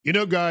You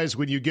know, guys,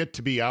 when you get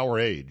to be our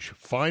age,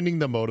 finding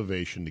the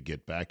motivation to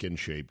get back in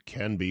shape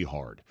can be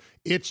hard.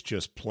 It's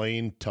just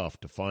plain tough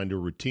to find a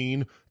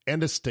routine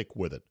and to stick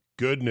with it.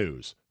 Good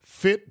news.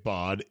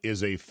 Fitbod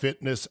is a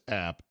fitness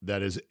app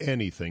that is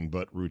anything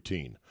but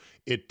routine.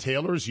 It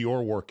tailors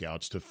your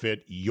workouts to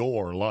fit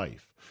your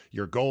life,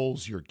 your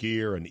goals, your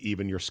gear, and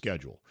even your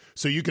schedule,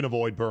 so you can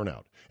avoid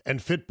burnout. And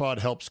Fitbod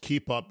helps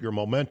keep up your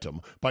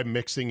momentum by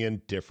mixing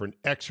in different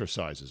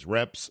exercises,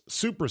 reps,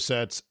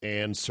 supersets,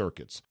 and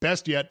circuits.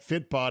 Best yet,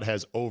 Fitbod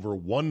has over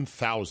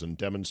 1,000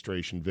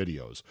 demonstration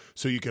videos,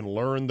 so you can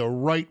learn the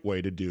right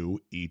way to do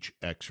each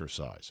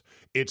exercise.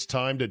 It's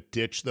time to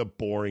ditch the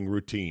boring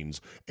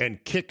routines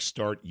and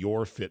kickstart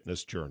your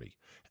fitness journey.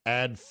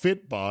 Add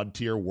Fitbod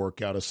to your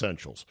workout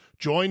essentials.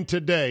 Join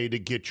today to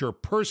get your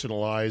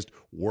personalized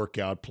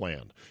workout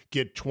plan.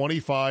 Get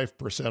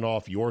 25%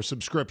 off your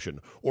subscription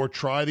or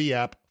try the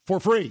app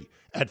for free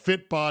at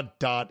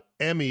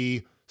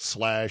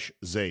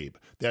fitbod.me/Zabe.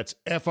 That's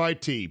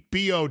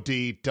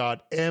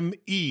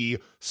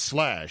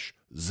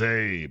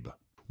fitbod.me/Zabe.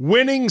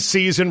 Winning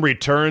season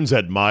returns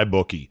at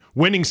MyBookie.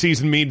 Winning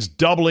season means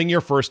doubling your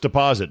first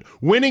deposit.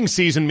 Winning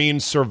season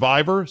means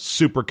Survivor,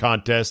 Super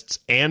Contests,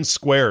 and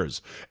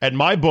Squares. At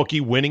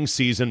MyBookie, winning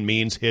season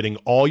means hitting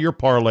all your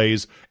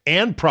parlays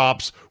and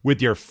props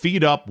with your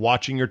feet up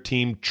watching your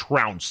team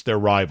trounce their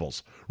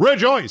rivals.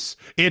 Rejoice!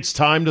 It's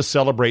time to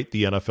celebrate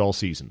the NFL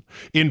season.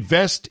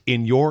 Invest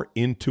in your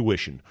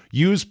intuition.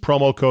 Use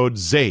promo code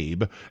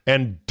ZABE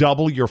and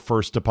double your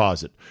first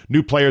deposit.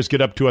 New players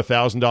get up to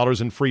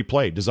 $1,000 in free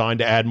play, designed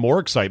to add more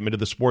excitement to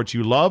the sports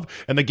you love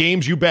and the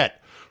games you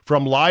bet.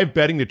 From live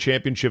betting to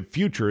championship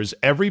futures,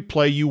 every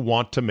play you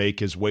want to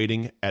make is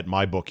waiting at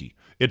MyBookie.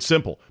 It's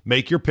simple.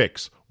 Make your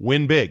picks.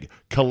 Win big.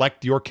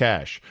 Collect your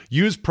cash.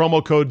 Use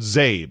promo code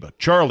ZABE,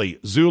 Charlie,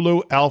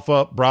 Zulu,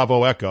 Alpha,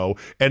 Bravo, Echo,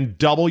 and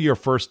double your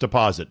first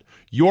deposit.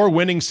 Your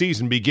winning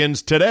season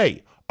begins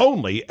today,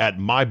 only at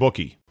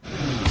MyBookie.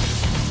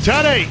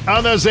 Today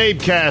on the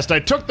ZabeCast, I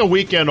took the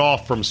weekend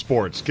off from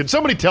sports. Can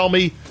somebody tell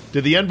me,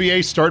 did the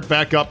NBA start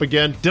back up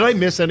again? Did I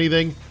miss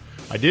anything?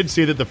 I did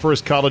see that the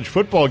first college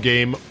football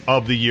game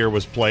of the year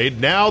was played.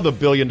 Now the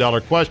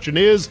billion-dollar question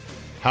is,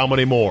 how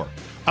many more?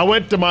 I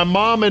went to my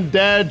mom and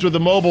dad's with a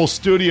mobile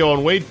studio,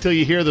 and wait till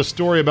you hear the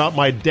story about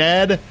my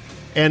dad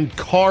and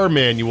car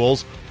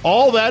manuals.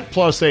 All that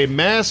plus a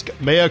mask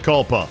mea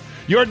culpa.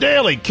 Your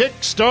daily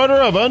Kickstarter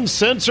of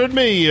Uncensored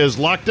Me is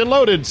locked and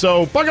loaded,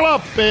 so buckle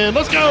up and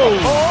let's go!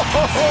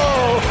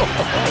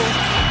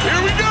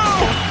 Here we go!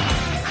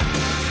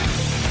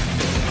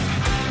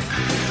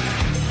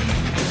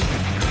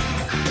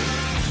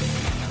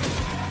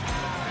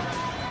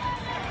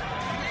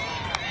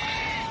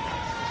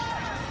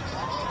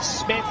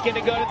 Smith going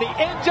to go to the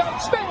end zone.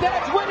 Smith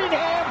has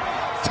Whittingham.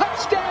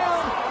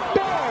 Touchdown,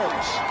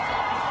 Bears.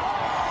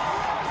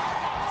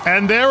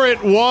 And there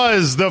it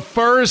was, the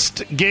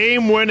first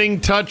game-winning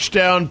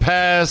touchdown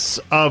pass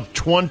of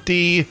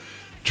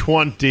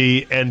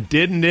 2020. And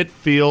didn't it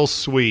feel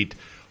sweet?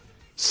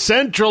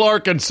 Central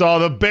Arkansas,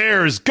 the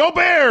Bears, go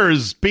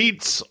Bears,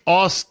 beats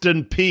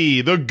Austin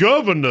Peay, the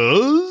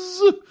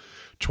Governors,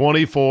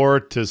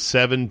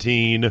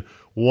 24-17.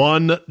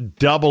 One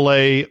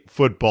AA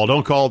football.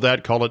 Don't call it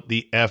that. Call it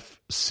the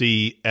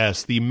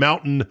FCS, the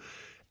Mountain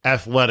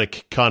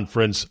Athletic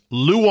Conference.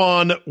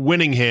 Luan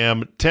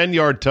Whittingham,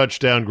 10-yard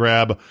touchdown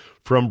grab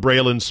from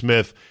Braylon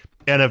Smith.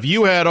 And if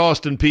you had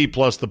Austin Peay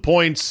plus the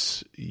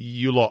points,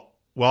 you lost.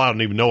 Well, I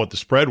don't even know what the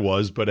spread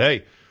was, but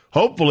hey,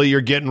 hopefully you're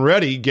getting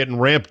ready, getting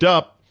ramped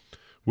up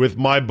with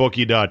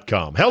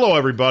MyBookie.com. Hello,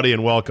 everybody,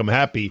 and welcome.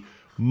 Happy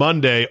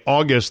Monday,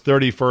 August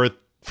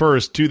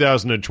 31st,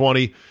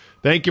 2020.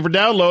 Thank you for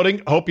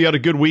downloading. Hope you had a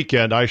good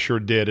weekend. I sure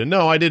did. And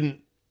no, I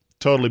didn't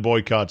totally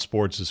boycott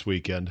sports this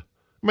weekend. I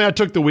mean, I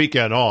took the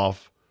weekend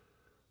off.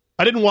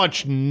 I didn't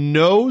watch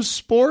no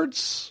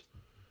sports,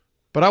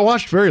 but I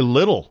watched very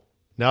little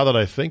now that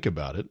I think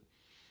about it.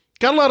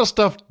 Got a lot of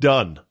stuff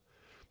done.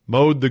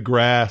 Mowed the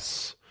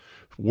grass,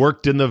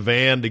 worked in the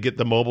van to get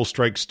the Mobile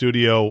Strike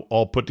studio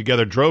all put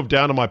together, drove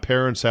down to my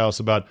parents'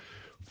 house about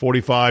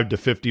 45 to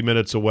 50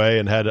 minutes away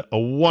and had a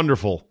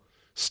wonderful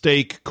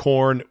steak,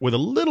 corn, with a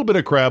little bit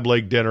of crab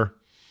leg dinner,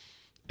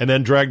 and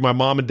then dragged my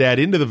mom and dad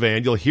into the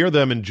van. You'll hear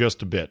them in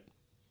just a bit.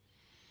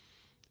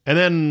 And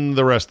then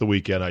the rest of the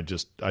weekend, I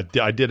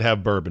did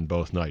have bourbon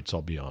both nights,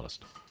 I'll be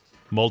honest.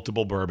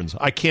 Multiple bourbons.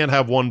 I can't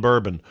have one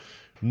bourbon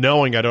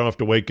knowing I don't have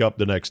to wake up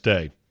the next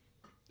day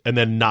and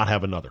then not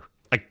have another.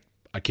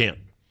 I can't.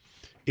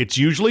 It's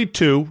usually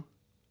 2,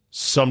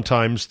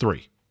 sometimes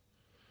 3.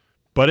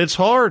 But it's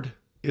hard.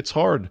 It's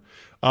hard.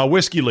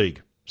 Whiskey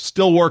League.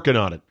 Still working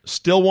on it.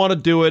 Still want to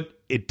do it.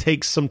 It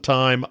takes some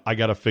time. I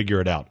got to figure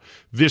it out.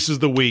 This is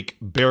the week.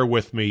 Bear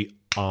with me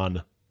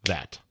on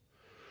that.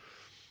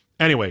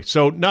 Anyway,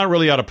 so not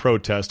really out of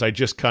protest. I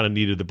just kind of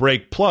needed the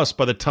break. Plus,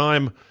 by the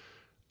time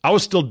I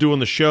was still doing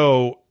the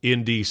show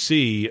in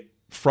D.C.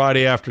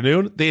 Friday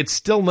afternoon, they had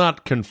still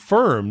not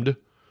confirmed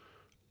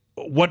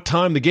what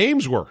time the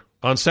games were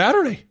on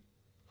Saturday.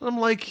 I'm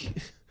like,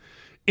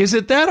 is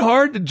it that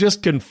hard to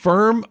just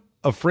confirm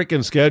a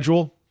freaking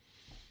schedule?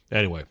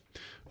 Anyway,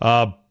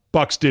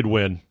 Bucks did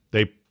win.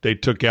 They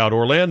took out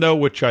Orlando,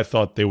 which I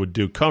thought they would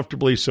do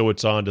comfortably, so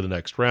it's on to the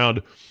next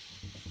round,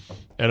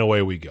 and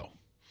away we go.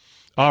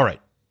 All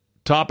right,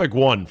 topic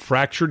 1,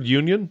 fractured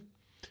union.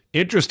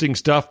 Interesting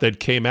stuff that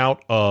came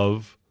out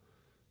of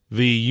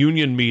the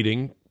union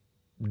meeting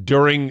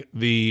during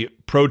the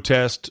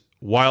protest,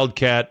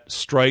 Wildcat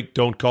strike.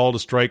 Don't call it a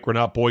strike. We're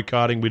not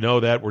boycotting. We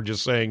know that. We're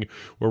just saying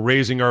we're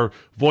raising our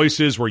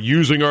voices. We're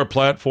using our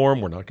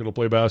platform. We're not going to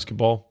play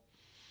basketball.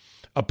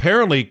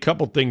 Apparently, a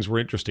couple things were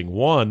interesting.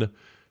 One,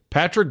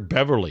 Patrick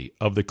Beverley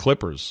of the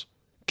Clippers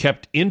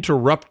kept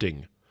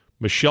interrupting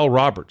Michelle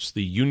Roberts,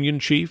 the union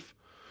chief,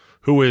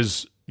 who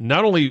is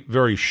not only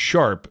very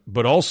sharp,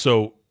 but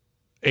also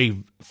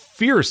a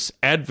fierce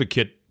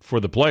advocate for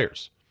the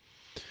players.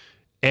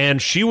 And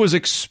she was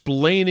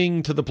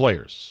explaining to the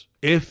players,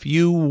 if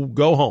you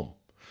go home,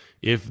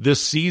 if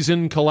this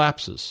season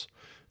collapses,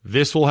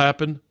 this will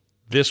happen,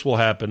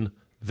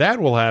 that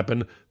will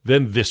happen,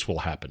 then this will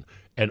happen.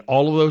 And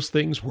all of those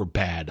things were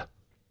bad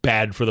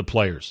for the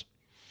players.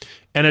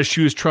 And as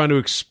she was trying to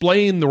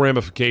explain the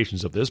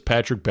ramifications of this,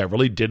 Patrick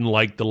Beverley didn't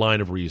like the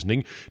line of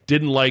reasoning,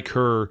 didn't like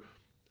her,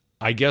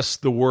 I guess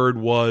the word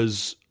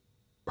was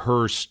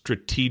her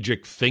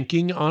strategic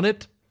thinking on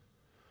it,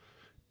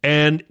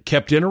 and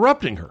kept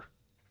interrupting her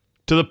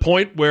to the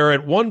point where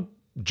at one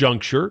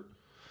juncture,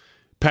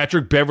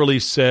 Patrick Beverley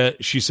said,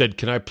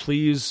 can I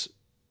please,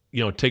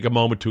 take a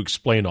moment to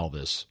explain all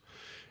this?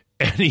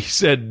 And he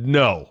said,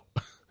 no,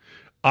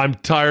 I'm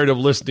tired of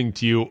listening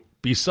to you.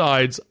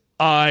 Besides,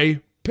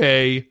 I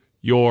pay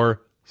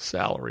your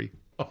salary.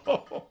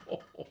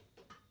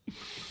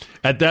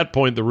 At that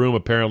point, the room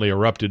apparently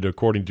erupted,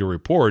 according to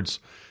reports,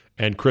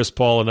 and Chris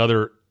Paul and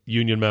other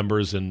union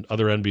members and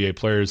other NBA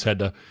players had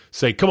to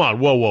say, come on,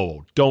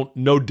 whoa,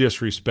 no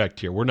disrespect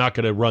here. We're not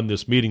going to run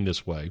this meeting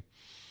this way.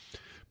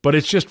 But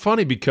it's just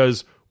funny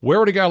because where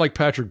would a guy like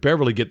Patrick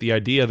Beverley get the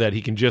idea that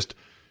he can just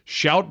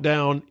shout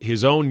down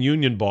his own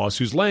union boss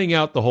who's laying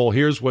out the whole,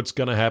 here's what's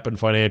going to happen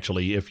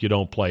financially if you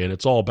don't play, and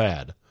it's all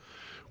bad,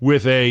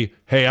 with a,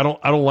 hey, I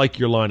don't like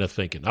your line of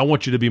thinking. I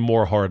want you to be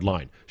more hard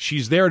line.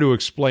 She's there to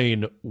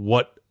explain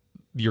what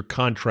your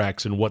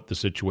contracts and what the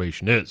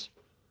situation is.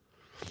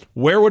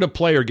 Where would a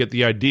player get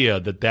the idea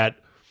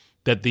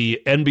that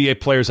the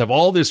NBA players have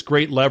all this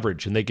great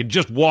leverage and they can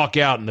just walk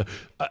out? And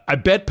I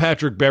bet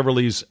Patrick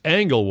Beverley's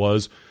angle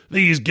was,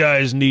 these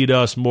guys need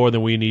us more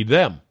than we need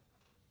them.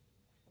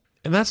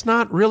 And that's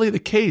not really the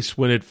case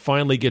when it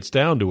finally gets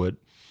down to it.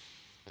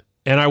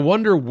 And I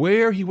wonder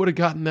where he would have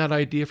gotten that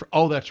idea from.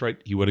 Oh, that's right.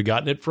 He would have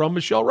gotten it from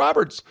Michelle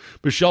Roberts.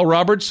 Michelle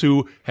Roberts,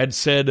 who had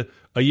said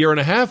a year and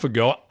a half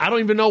ago, I don't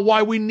even know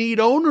why we need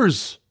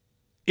owners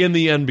in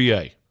the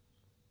NBA.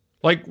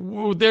 Like,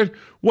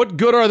 what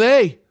good are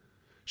they?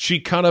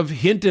 She kind of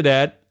hinted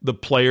at the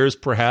players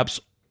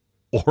perhaps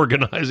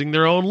organizing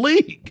their own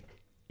league.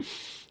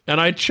 And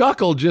I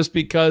chuckled just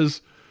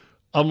because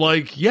I'm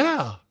like,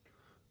 yeah,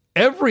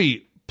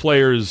 every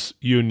players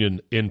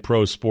union in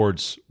pro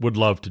sports would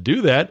love to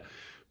do that,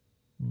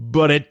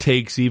 but it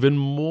takes even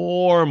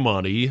more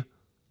money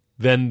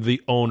than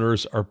the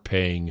owners are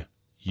paying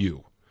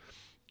you.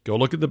 Go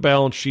look at the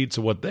balance sheets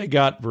of what they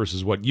got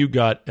versus what you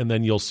got, and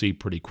then you'll see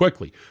pretty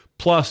quickly.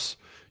 Plus,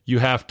 you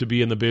have to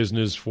be in the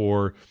business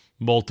for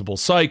multiple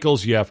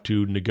cycles. You have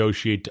to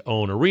negotiate to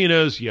own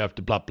arenas. You have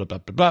to blah, blah, blah,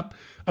 blah, blah.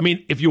 I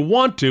mean, if you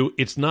want to,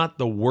 it's not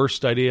the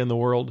worst idea in the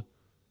world,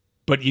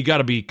 but you got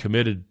to be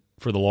committed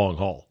for the long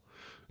haul.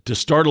 To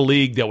start a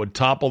league that would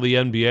topple the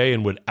NBA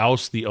and would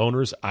oust the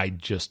owners,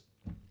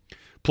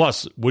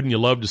 Plus, wouldn't you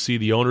love to see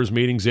the owners'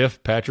 meetings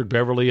if Patrick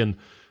Beverley and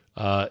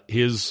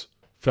his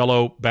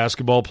fellow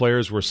basketball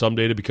players were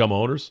someday to become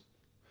owners?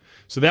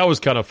 So that was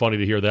kind of funny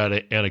to hear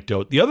that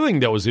anecdote. The other thing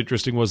that was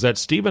interesting was that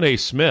Stephen A.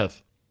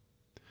 Smith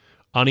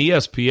on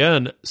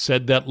ESPN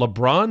said that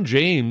LeBron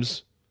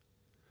James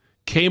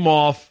came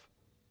off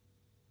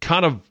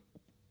kind of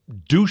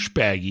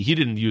douchebaggy. He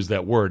didn't use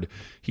that word.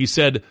 He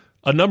said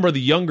a number of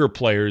the younger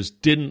players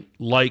didn't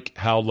like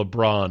how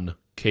LeBron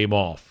came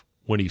off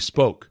when he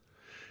spoke,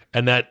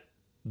 and that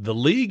the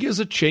league is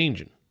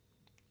a-changing,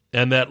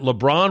 and that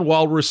LeBron,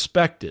 while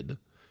respected,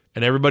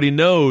 and everybody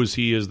knows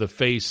he is the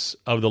face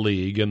of the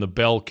league and the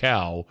bell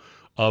cow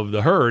of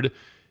the herd,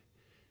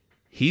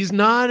 he's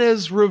not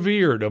as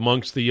revered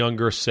amongst the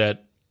younger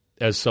set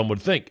as some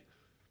would think.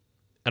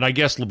 And I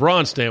guess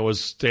LeBron's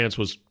stance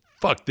was,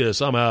 fuck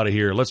this, I'm out of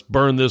here. Let's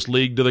burn this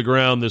league to the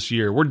ground this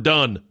year. We're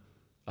done.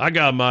 I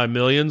got my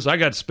millions. I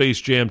got Space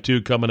Jam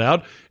 2 coming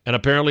out. And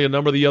apparently a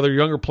number of the other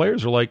younger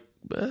players are like,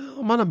 well,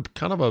 I'm on a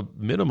kind of a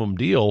minimum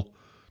deal.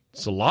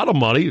 It's a lot of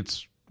money.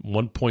 It's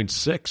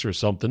 1.6 or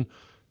something.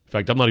 In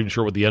fact, I'm not even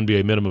sure what the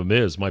NBA minimum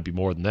is. It might be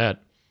more than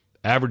that.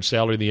 Average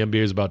salary in the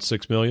NBA is about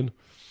 $6 million.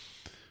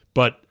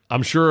 But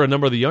I'm sure a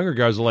number of the younger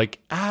guys are like,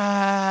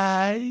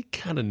 I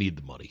kind of need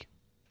the money.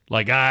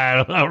 Like, I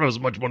don't have as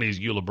much money as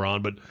you,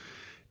 LeBron.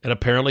 And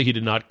apparently he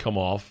did not come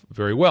off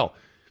very well.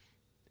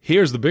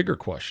 Here's the bigger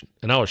question,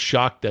 and I was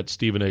shocked that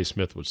Stephen A.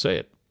 Smith would say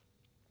it.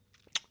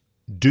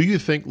 Do you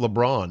think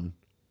LeBron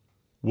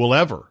will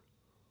ever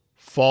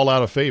fall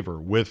out of favor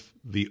with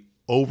the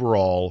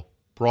overall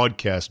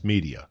broadcast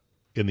media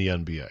in the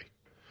NBA?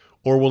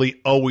 Or will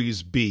he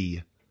always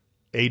be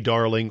a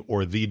darling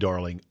or the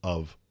darling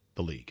of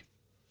the league?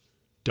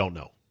 Don't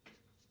know.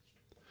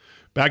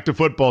 Back to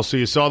football. So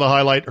you saw the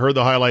highlight, heard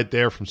the highlight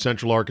there from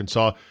Central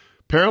Arkansas.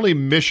 Apparently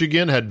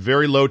Michigan had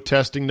very low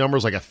testing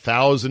numbers, like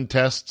 1,000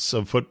 tests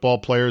of football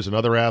players and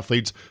other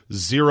athletes,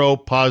 0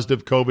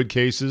 positive COVID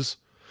cases.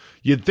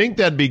 You'd think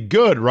that'd be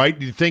good, right?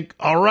 You'd think,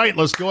 all right,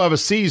 let's go have a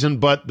season,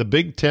 but the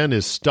Big Ten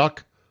is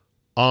stuck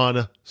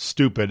on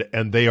stupid,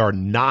 and they are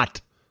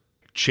not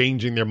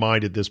changing their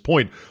mind at this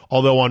point.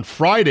 Although on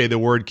Friday the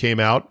word came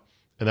out,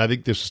 and I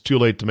think this is too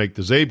late to make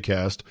the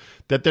Zabecast,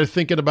 that they're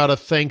thinking about a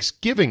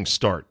Thanksgiving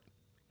start,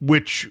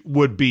 which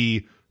would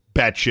be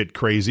batshit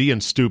crazy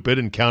and stupid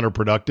and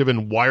counterproductive,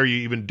 and why are you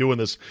even doing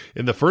this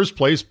in the first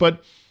place?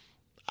 But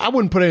I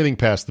wouldn't put anything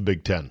past the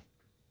Big Ten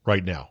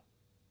right now,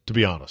 to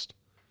be honest.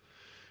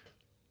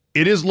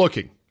 It is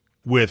looking,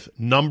 with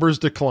numbers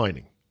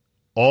declining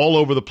all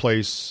over the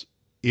place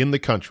in the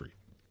country,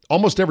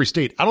 almost every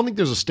state. I don't think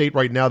there's a state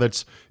right now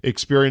that's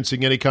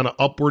experiencing any kind of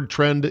upward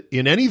trend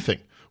in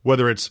anything,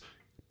 whether it's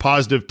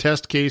positive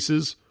test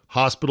cases,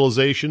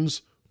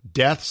 hospitalizations,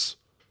 deaths.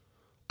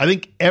 I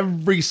think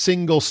every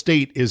single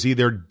state is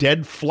either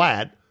dead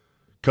flat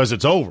because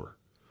it's over,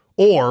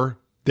 or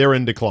they're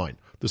in decline.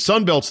 The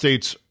Sunbelt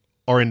states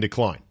are in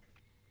decline.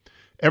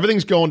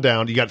 Everything's going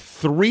down. You got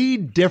 3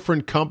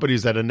 different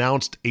companies that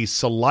announced a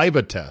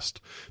saliva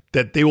test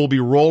that they will be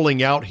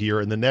rolling out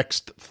here in the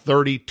next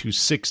 30 to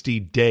 60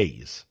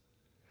 days.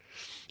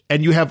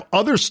 And you have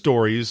other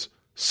stories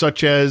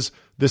such as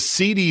the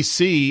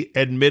CDC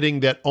admitting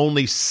that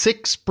only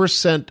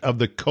 6% of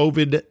the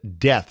COVID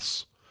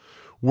deaths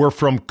were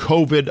from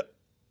COVID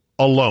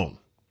alone.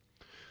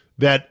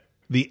 That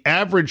the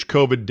average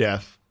COVID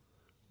death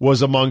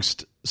was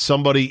amongst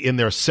somebody in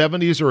their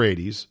 70s or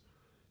 80s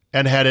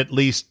and had at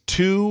least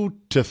 2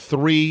 to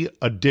 3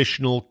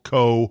 additional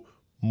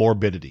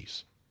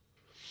comorbidities.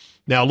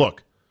 Now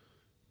look,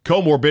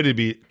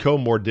 comorbidities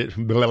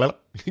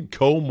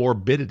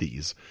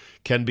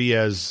can be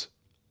as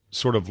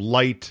sort of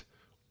light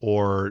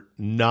or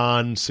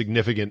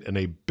non-significant in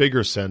a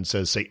bigger sense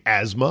as, say,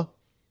 asthma,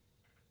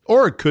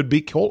 or it could be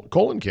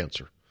colon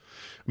cancer.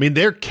 I mean,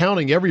 they're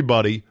counting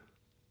everybody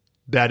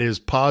that is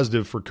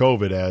positive for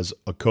COVID as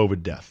a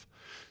COVID death.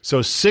 So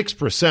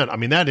 6%, I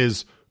mean, that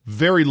is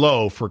very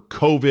low for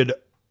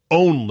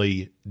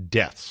COVID-only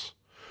deaths.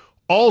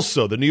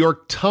 Also, the New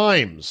York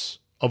Times,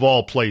 of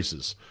all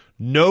places,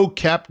 no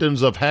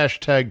captains of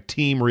hashtag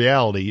Team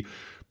Reality,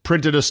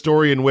 printed a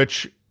story in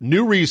which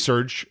new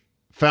research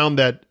found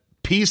that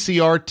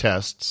PCR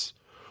tests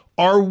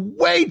are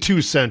way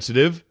too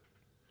sensitive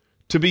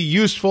to be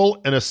useful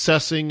in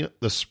assessing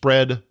the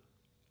spread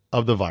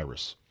of the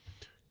virus.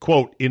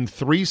 Quote, in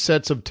 3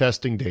 sets of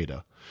testing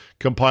data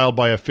compiled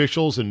by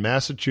officials in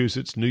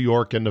Massachusetts, New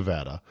York, and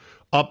Nevada,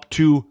 up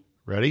to,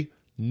 ready,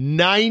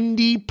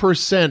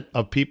 90%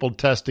 of people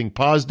testing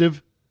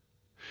positive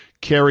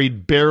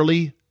carried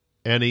barely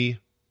any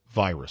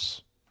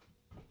virus.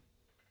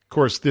 Of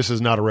course, this is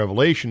not a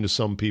revelation to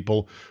some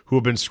people who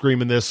have been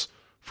screaming this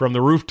from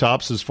the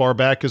rooftops as far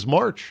back as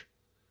March.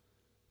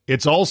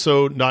 It's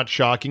also not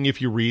shocking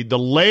if you read the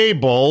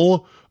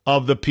label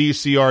of the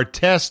PCR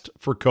test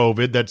for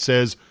COVID that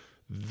says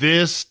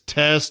this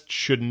test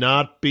should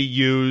not be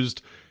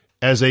used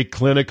as a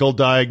clinical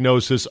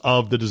diagnosis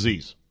of the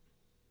disease.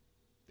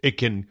 It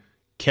can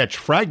catch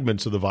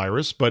fragments of the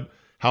virus, but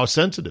how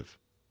sensitive?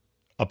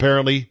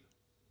 Apparently,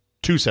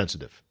 too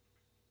sensitive.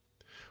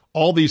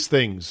 All these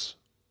things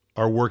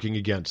are working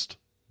against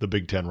the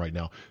Big Ten right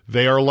now.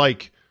 They are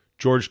like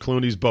George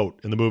Clooney's boat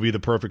in the movie The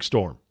Perfect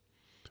Storm,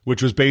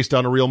 which was based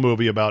on a real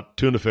movie about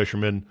tuna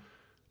fishermen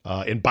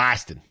in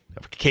Boston,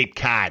 Cape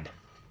Cod.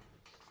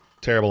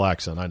 Terrible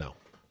accent, I know.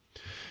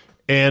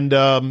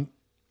 And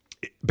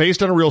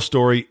based on a real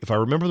story, if I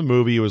remember the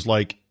movie, it was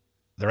like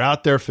they're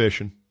out there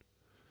fishing.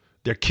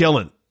 They're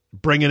killing,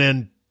 bringing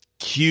in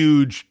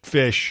huge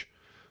fish.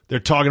 They're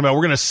talking about,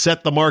 we're going to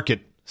set the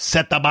market.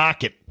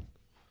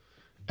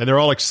 And they're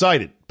all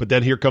excited. But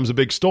then here comes a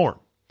big storm.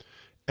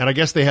 And I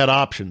guess they had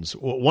options.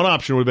 One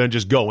option would have been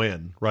just go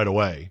in right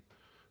away.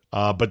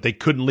 But they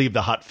couldn't leave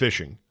the hot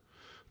fishing.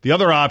 The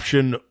other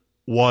option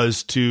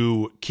was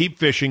to keep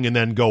fishing and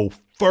then go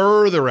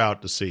further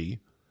out to sea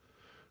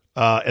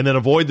and then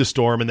avoid the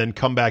storm and then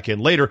come back in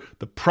later.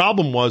 The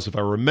problem was, if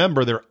I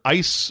remember, their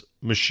ice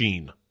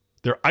machine,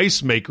 their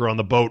ice maker on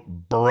the boat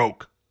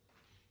broke.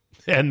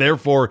 And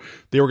therefore,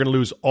 they were going to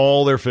lose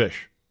all their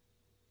fish.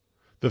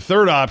 The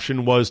third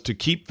option was to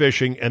keep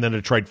fishing and then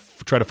to try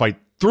to fight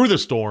through the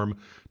storm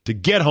to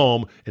get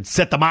home and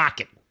set the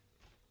market.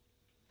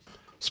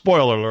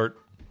 Spoiler alert,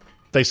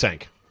 they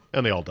sank,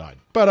 and they all died.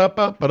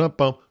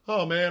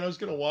 Oh, man, I was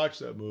going to watch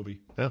that movie.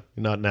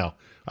 Not now.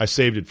 I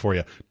saved it for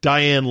you.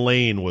 Diane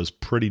Lane was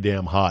pretty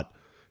damn hot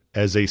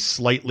as a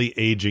slightly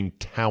aging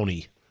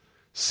townie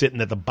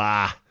sitting at the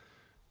bar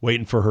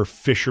waiting for her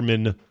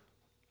fisherman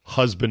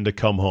husband to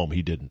come home.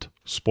 He didn't.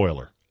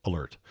 Spoiler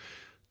alert.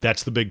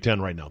 That's the Big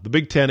Ten right now. The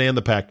Big Ten and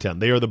the Pac-10.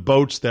 They are the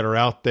boats that are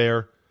out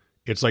there.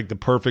 It's like the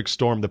perfect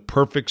storm. The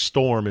perfect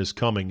storm is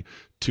coming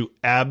to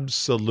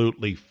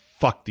absolutely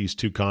fuck these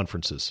two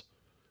conferences.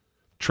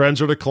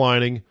 Trends are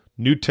declining.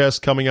 New tests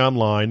coming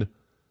online.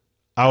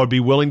 I would be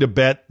willing to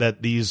bet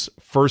that these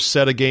first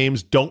set of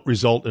games don't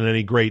result in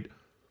any great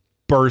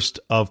burst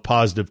of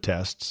positive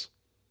tests.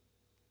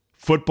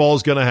 Football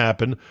is going to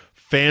happen.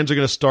 Fans are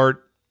going to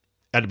start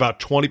at about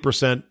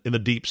 20% in the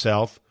Deep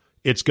South.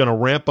 It's going to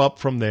ramp up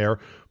from there.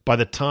 By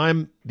the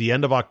time the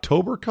end of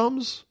October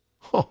comes,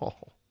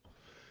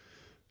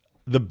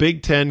 the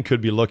Big Ten could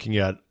be looking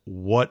at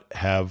what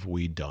have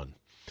we done.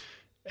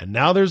 And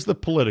now there's the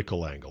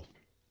political angle.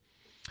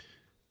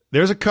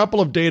 There's a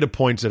couple of data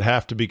points that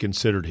have to be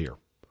considered here.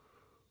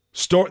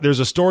 There's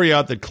a story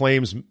out that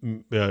claims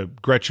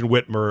Gretchen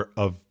Whitmer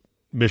of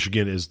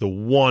Michigan is the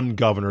one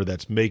governor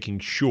that's making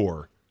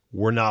sure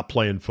we're not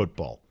playing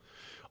football,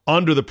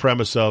 under the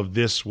premise of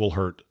this will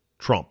hurt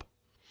Trump.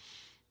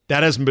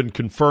 That hasn't been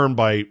confirmed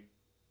by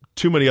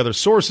too many other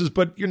sources,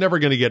 but you're never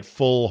going to get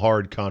full,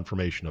 hard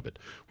confirmation of it.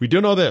 We do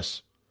know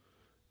this.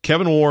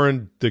 Kevin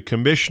Warren, the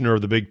commissioner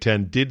of the Big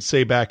Ten, did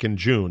say back in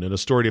June in a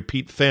story to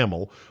Pete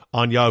Thamel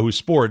on Yahoo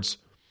Sports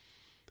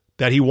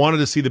that he wanted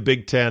to see the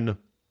Big Ten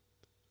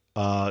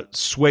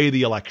sway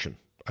the election,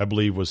 I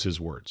believe was his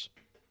words.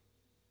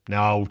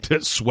 Now,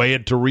 to sway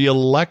it to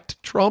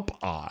re-elect Trump,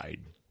 I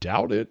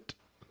doubt it.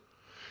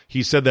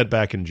 He said that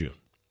back in June.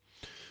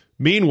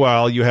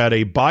 Meanwhile, you had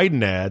a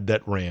Biden ad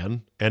that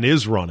ran and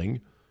is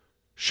running,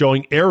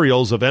 showing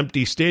aerials of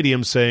empty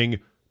stadiums saying,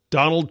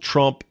 Donald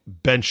Trump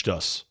benched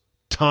us.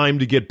 Time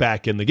to get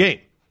back in the game.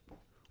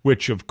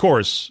 Which, of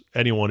course,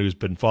 anyone who's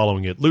been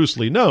following it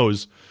loosely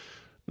knows,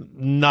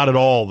 not at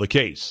all the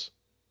case.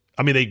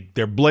 I mean,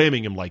 they're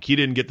blaming him like he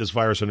didn't get this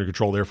virus under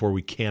control, therefore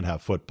we can't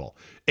have football.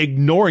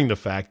 Ignoring the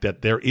fact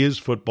that there is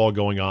football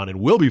going on and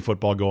will be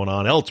football going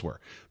on elsewhere.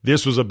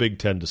 This was a Big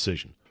Ten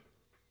decision.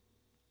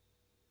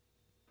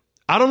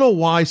 I don't know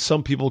why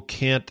some people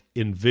can't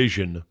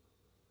envision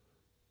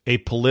a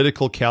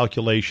political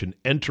calculation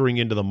entering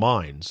into the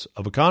minds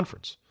of a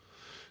conference.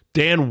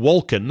 Dan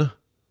Wolken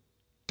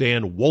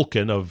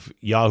of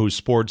Yahoo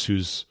Sports,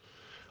 who's,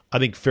 I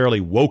think, fairly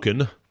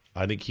woken.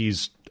 I think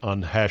he's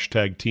on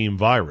hashtag Team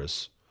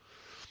Virus,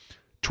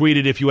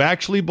 tweeted, if you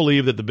actually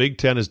believe that the Big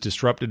Ten has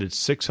disrupted its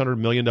 $600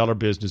 million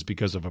business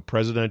because of a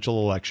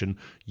presidential election,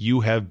 you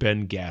have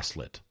been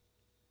gaslit.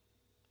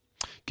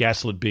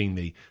 Gaslit being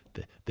the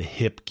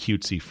hip,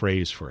 cutesy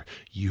phrase for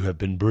you have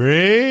been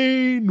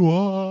brainwashed.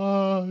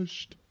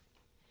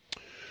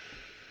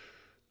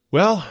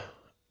 Well,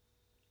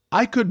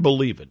 I could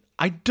believe it.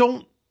 I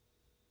don't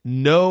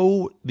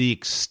know the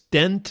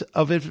extent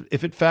of it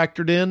if it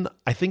factored in.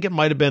 I think it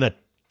might have been a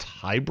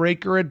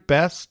tiebreaker at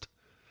best.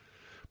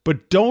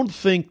 But don't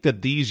think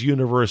that these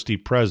university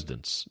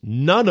presidents,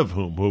 none of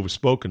whom who have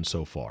spoken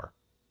so far,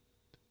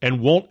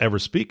 and won't ever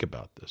speak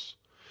about this,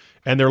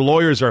 and their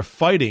lawyers are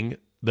fighting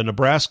the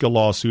Nebraska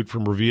lawsuit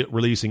from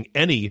releasing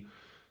any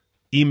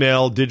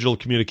email, digital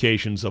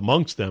communications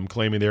amongst them,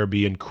 claiming there would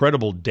be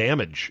incredible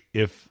damage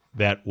if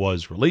that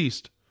was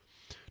released.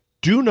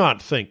 Do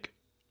not think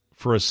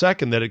for a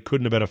second that it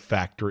couldn't have been a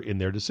factor in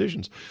their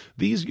decisions.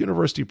 These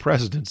university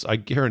presidents, I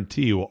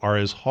guarantee you, are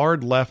as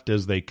hard left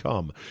as they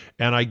come.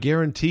 And I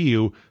guarantee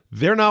you,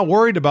 they're not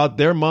worried about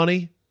their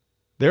money,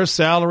 their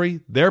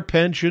salary, their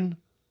pension.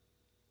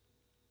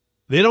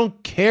 They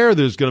don't care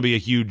there's going to be a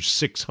huge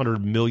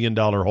 $600 million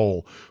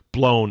hole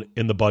blown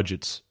in the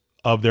budgets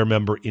of their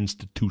member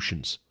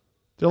institutions.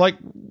 They're like,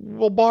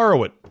 we'll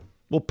borrow it.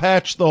 We'll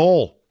patch the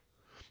hole.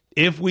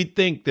 If we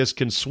think this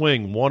can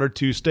swing one or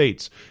two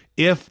states,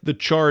 if the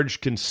charge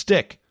can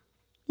stick.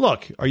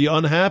 Look, are you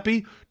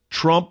unhappy?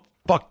 Trump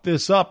fucked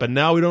this up, and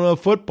now we don't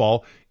have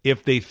football.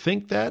 If they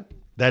think that,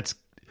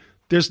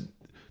 there's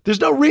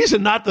no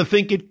reason not to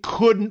think it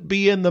couldn't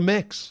be in the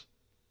mix.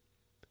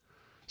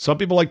 Some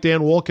people like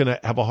Dan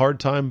Wolken have a hard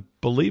time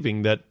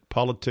believing that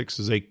politics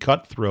is a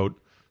cutthroat,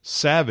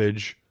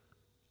 savage.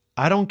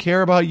 I don't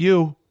care about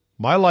you.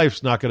 My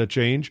life's not going to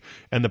change.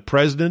 And the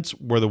presidents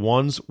were the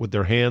ones with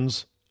their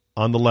hands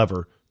on the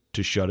lever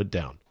to shut it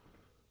down.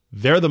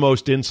 They're the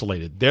most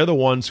insulated. They're the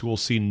ones who will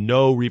see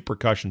no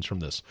repercussions from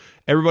this.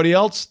 Everybody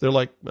else, they're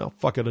like, well,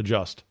 fuck it,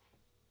 adjust.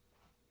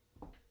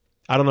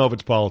 I don't know if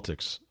it's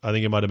politics. I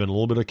think it might have been a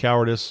little bit of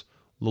cowardice,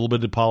 a little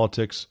bit of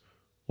politics.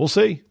 We'll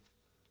see.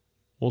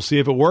 We'll see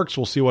if it works.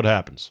 We'll see what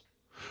happens.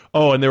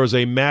 Oh, and there was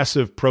a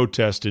massive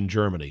protest in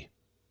Germany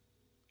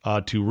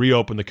to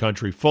reopen the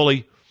country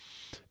fully.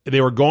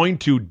 They were going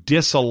to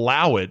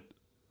disallow it,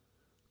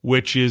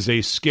 which is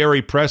a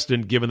scary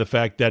precedent given the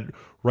fact that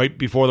right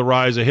before the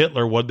rise of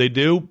Hitler, what'd they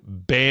do?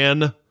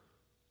 Ban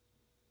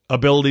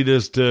ability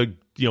to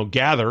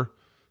gather,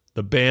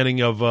 the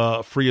banning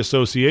of free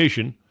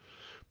association.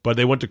 But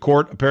they went to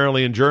court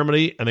apparently in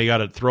Germany, and they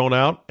got it thrown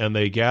out, and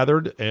they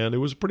gathered, and it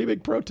was a pretty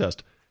big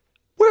protest.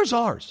 Where's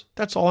ours?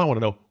 That's all I want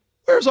to know.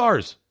 Where's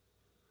ours?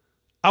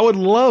 I would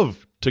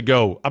love to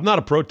go. I'm not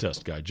a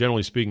protest guy.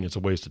 Generally speaking, it's a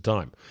waste of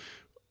time.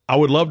 I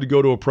would love to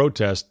go to a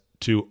protest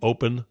to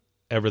open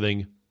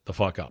everything the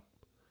fuck up.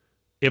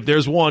 If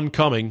there's one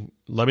coming,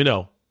 let me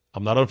know.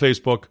 I'm not on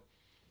Facebook.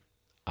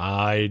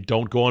 I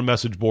don't go on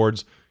message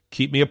boards.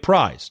 Keep me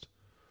apprised.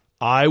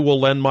 I will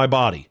lend my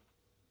body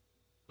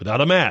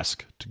without a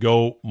mask to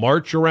go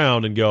march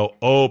around and go,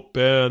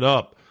 open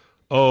up,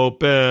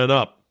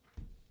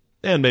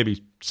 and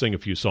maybe sing a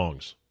few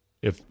songs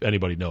if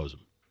anybody knows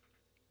them.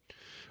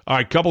 All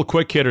right, couple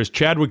quick hitters.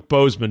 Chadwick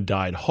Boseman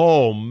died.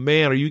 Oh,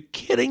 man, are you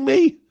kidding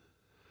me?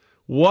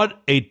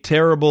 What a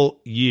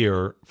terrible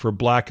year for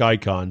black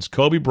icons.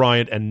 Kobe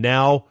Bryant and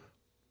now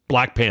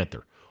Black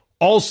Panther.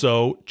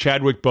 Also,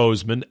 Chadwick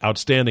Boseman,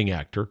 outstanding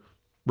actor,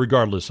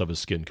 regardless of his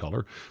skin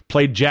color,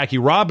 played Jackie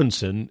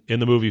Robinson in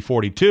the movie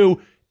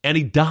 42, and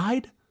he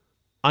died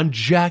on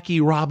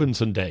Jackie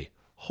Robinson Day.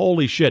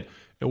 Holy shit.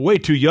 And way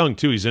too young,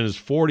 too. He's in his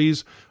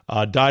 40s,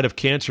 died of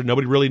cancer.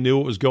 Nobody really knew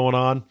what was going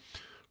on.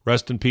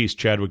 Rest in peace,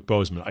 Chadwick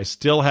Boseman. I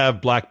still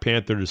have Black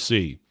Panther to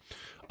see.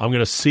 I'm going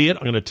to see it.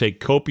 I'm going to take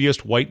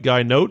copious white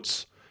guy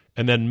notes,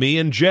 and then me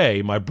and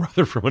Jay, my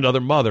brother from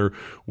another mother,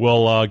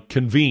 will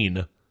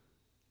convene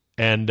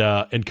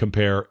and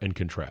compare and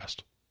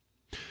contrast.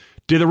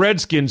 Did the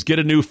Redskins get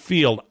a new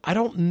field? I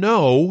don't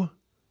know.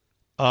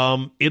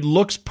 It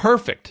looks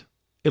perfect.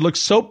 It looks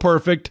so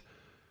perfect.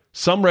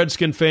 Some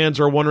Redskin fans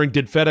are wondering,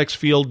 did FedEx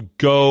Field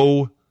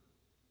go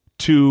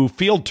to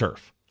field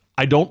turf?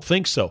 I don't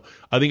think so.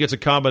 I think it's a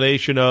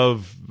combination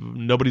of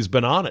nobody's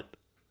been on it.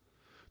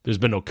 There's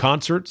been no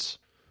concerts.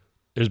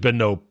 There's been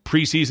no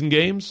preseason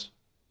games.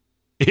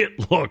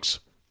 It looks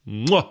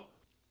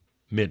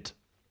mint.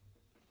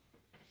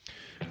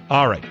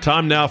 All right,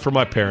 time now for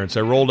my parents.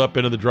 I rolled up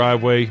into the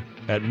driveway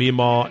at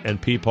Meemaw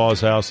and Peepaw's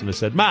house, and I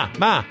said,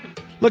 Ma,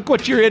 look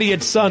what your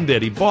idiot son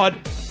did. He bought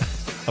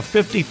a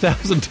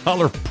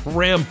 $50,000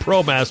 Ram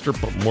ProMaster,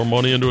 put more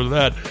money into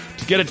that,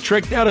 to get it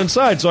tricked out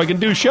inside so I can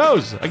do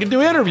shows. I can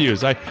do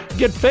interviews. I can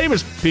get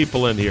famous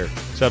people in here.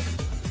 Except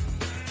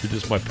you're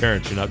just my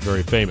parents. You're not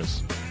very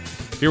famous.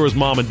 Here was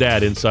Mom and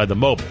Dad inside the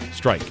Mobile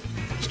Strike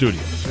studio.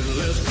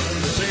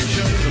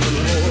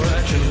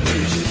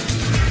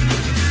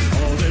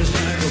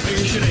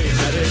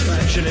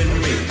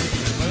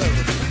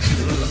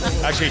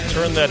 Actually,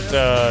 turn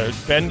that,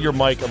 bend your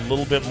mic a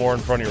little bit more in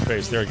front of your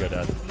face. There you go,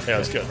 Dad. Yeah,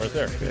 that's good. Right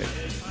there. Okay.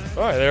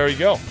 All right, there you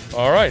go.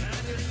 All right.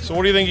 So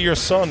what do you think of your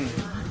son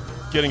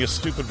getting a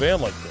stupid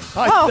van like this?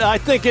 I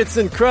think it's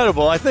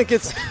incredible. I think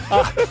it's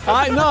I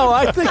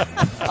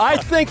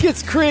think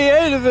it's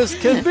creative as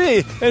can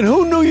be. And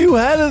who knew you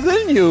had it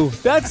in you?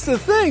 That's the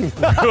thing.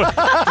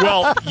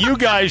 Well, you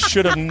guys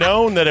should have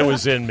known that it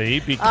was in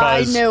me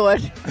because I knew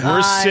it.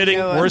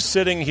 We're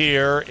sitting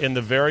here in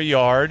the very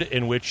yard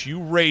in which you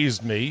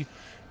raised me,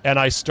 and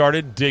I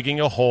started digging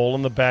a hole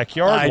in the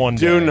backyard one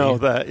day. I do know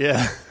that,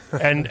 yeah.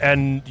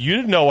 And you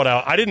didn't know what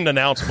I didn't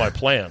announce my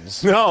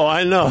plans. No,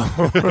 I know.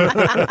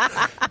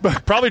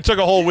 Probably took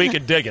a whole week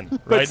of digging,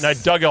 right? And I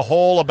dug a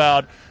hole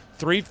about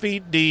 3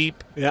 feet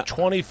deep,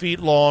 20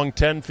 feet long,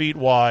 10 feet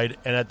wide,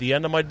 and at the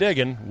end of my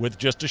digging, with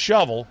just a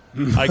shovel,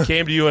 I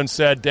came to you and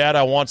said, Dad,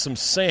 I want some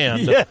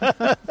sand.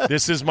 Yeah.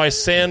 This is my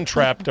sand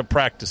trap to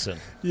practice in.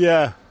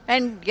 Yeah.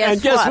 And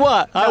guess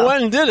what? No. I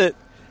went and did it.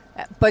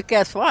 But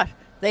guess what?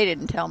 They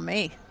didn't tell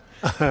me.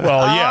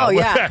 Well, yeah. Oh,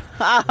 yeah.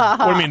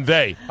 What do you mean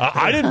they?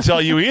 I didn't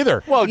tell you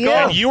either. Well,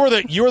 yeah. And you were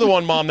the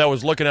one, Mom, that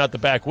was looking out the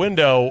back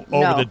window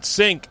over the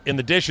sink in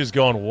the dishes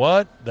going,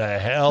 what the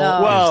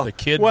hell is the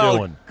kid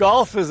doing?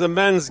 Golf is a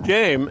men's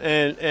game,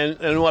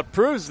 and what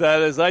proves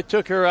that is I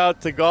took her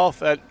out to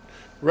golf at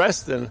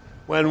Reston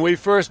when we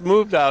first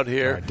moved out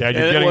here. Right, Dad,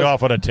 you're getting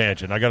off on a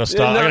tangent. I got to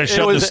stop. I got to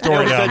shut this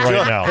story down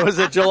right now. It was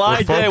a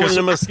July day when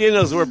the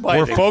mosquitoes were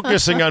biting. We're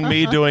focusing on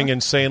me doing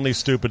insanely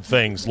stupid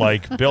things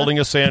like building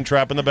a sand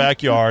trap in the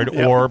backyard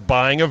or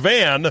buying a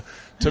van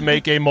to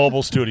make a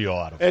mobile studio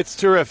out of it. It's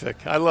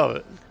terrific. I love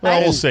it.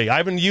 Well, we'll see. I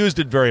haven't used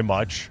it very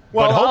much.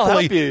 Well, but hopefully I'll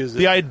help you use it.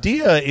 The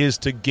idea is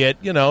to get,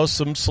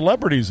 some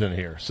celebrities in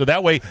here. So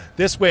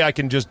this way I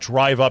can just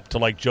drive up to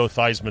like Joe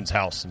Theismann's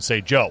house and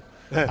say, Joe,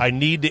 I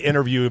need to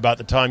interview you about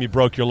the time you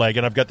broke your leg,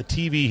 and I've got the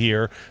TV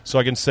here so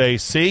I can say,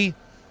 see,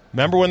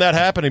 remember when that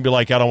happened? And be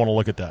like, I don't want to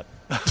look at that.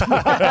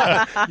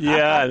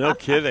 Yeah, no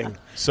kidding.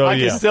 So I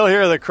can still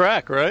hear the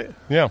crack, right?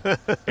 Yeah,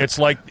 it's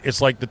like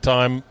the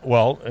time.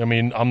 Well, I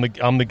mean, I'm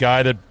the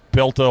guy that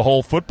built a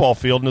whole football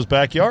field in his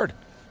backyard.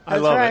 I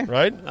love right. it.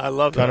 Right? I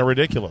love it. Kind of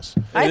ridiculous.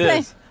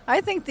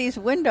 I think these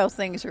window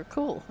things are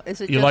cool.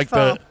 Is it You just like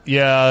foam?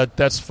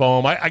 that's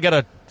foam. I got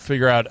to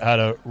figure out how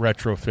to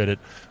retrofit it.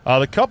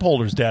 The cup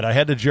holders, Dad, I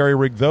had to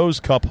jerry-rig those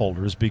cup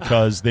holders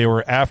because they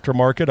were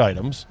aftermarket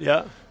items.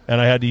 Yeah. And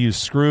I had to use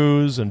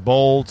screws and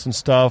bolts and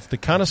stuff, the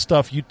kind of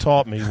stuff you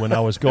taught me when I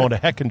was going to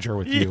Heckinger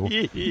with you,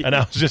 and I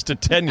was just a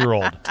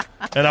 10-year-old.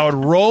 And I would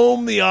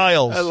roam the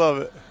aisles. I love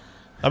it.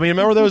 I mean,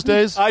 remember those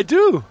days? I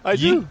do.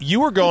 You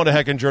were going to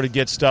Heckinger to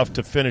get stuff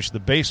to finish the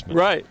basement.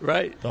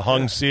 Right. The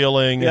hung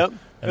ceiling Yep.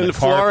 and the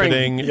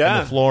carpeting and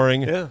the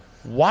flooring. Yeah.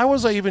 Why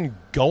was I even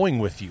going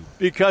with you?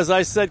 Because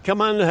I said,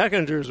 come on to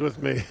Heckingers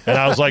with me. And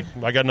I was like,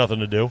 I got nothing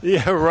to do.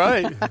 Yeah,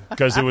 right.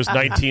 Because it was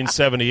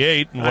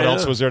 1978, and what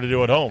else was there to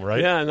do at home,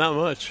 right? Yeah, not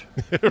much.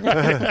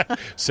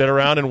 Sit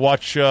around and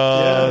watch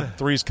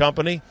Three's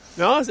Company?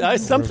 No,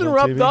 something on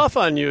rubbed TV? off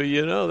on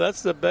you,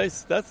 That's the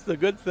base. That's the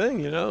good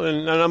thing,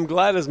 And I'm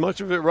glad as much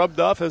of it rubbed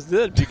off as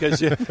did,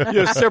 because you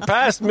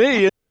surpassed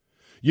me.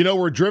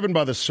 We're driven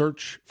by the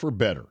search for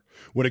better.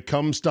 When it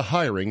comes to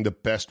hiring, the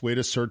best way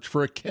to search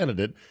for a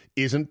candidate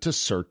isn't to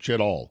search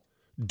at all.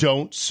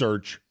 Don't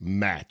search,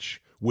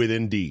 match with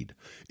Indeed.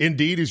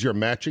 Indeed is your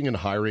matching and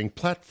hiring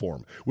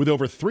platform with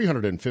over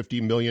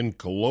 350 million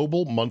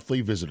global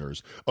monthly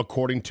visitors,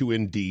 according to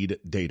Indeed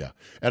data,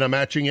 and a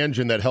matching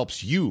engine that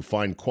helps you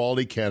find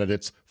quality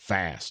candidates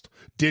fast.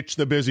 Ditch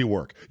the busy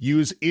work.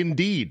 Use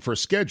Indeed for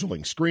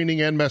scheduling, screening,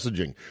 and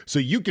messaging so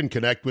you can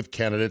connect with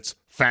candidates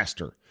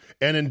faster.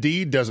 And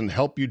Indeed doesn't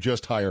help you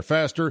just hire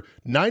faster.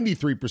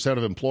 93%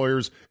 of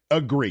employers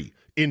agree.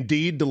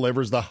 Indeed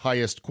delivers the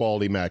highest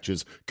quality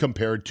matches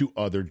compared to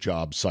other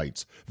job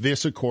sites.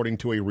 This according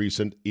to a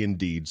recent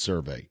Indeed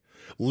survey.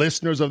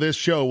 Listeners of this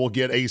show will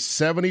get a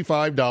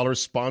 $75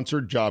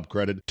 sponsored job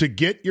credit to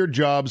get your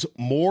jobs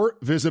more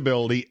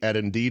visibility at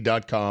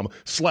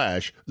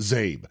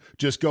Indeed.com/Zabe.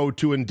 Just go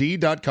to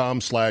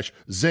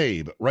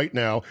Indeed.com/Zabe right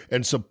now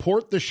and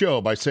support the show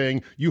by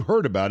saying you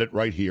heard about it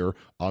right here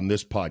on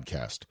this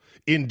podcast.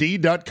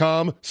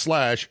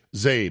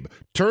 Indeed.com/Zabe.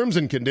 Terms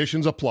and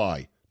conditions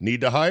apply.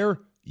 Need to hire?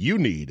 You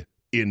need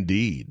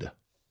Indeed.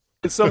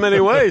 In so many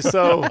ways,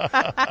 so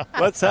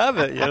let's have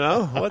it,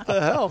 What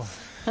the hell?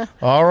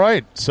 All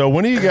right. So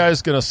when are you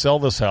guys going to sell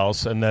this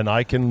house, and then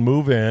I can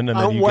move in, and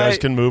then you guys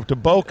can move to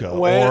Boca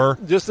or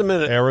just a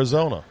minute.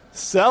 Arizona?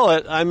 Sell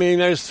it. I mean,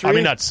 there's three. I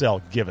mean, not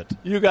sell. Give it.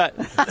 You got.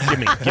 Give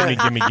me.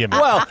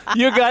 Well,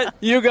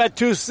 you got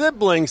two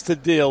siblings to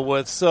deal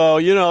with, so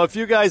if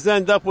you guys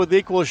end up with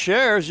equal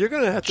shares, you're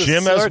going to have to.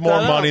 Jim sort has more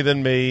that money out.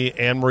 than me.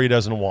 Anne Marie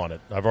doesn't want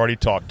it. I've already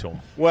talked to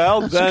him.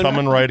 Well, It's then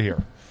coming right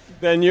here.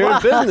 Then you're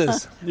in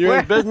business. You're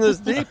in business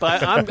deep.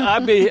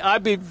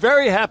 I'd be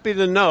very happy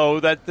to know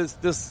that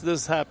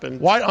this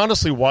happened.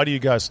 Why do you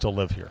guys still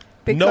live here?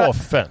 No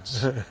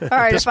offense. All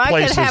right, This if I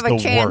place could have is a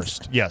the chance.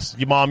 worst. Yes,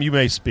 Mom, you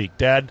may speak.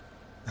 Dad,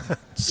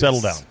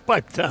 settle down.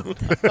 Pipe down. All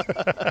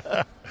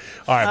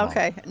right, Mom.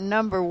 Okay,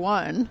 number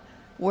one,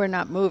 we're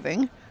not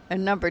moving.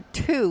 And number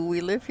two,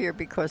 we live here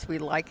because we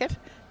like it,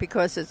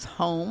 because it's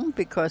home,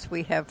 because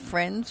we have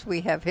friends,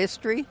 we have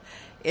history.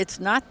 It's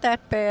not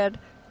that bad.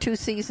 2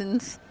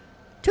 seasons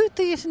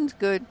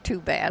good, too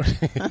bad.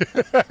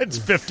 It's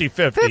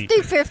 50-50.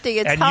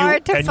 50-50. It's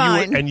hard to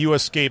find. And you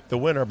escape the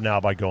winter now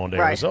by going to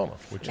Arizona,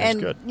 which is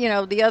good.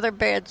 And, the other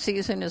bad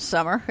season is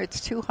summer.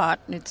 It's too hot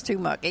and it's too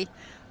muggy.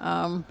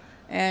 And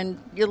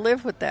you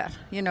live with that.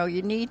 You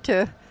need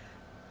to,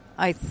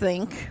 I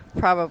think,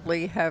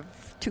 probably have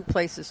 2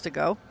 places to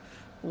go.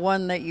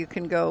 One that you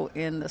can go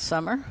in the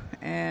summer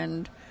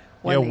and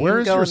one that you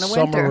where's can go your in the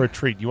summer winter.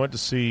 retreat? You went to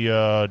see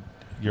our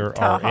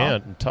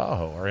aunt in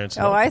Tahoe. Our aunt's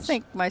in I Memphis.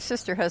 think my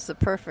sister has the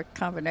perfect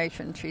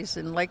combination. She's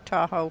in Lake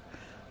Tahoe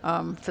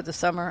for the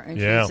summer, and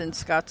she's in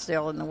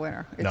Scottsdale in the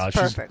winter. It's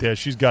perfect.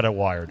 She's got it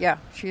wired. Yeah,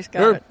 she's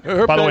got it.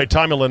 By the way,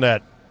 Tommy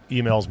Lynette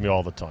emails me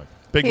all the time.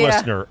 Big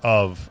listener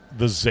of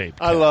the Zabe.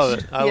 I love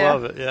it. I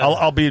love it. Yeah.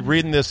 I'll be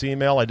reading this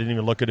email. I didn't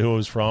even look at who it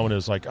was from, and it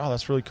was like, oh,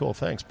 that's really cool.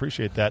 Thanks.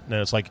 Appreciate that. And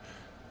then it's like,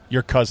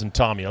 your cousin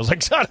Tommy. I was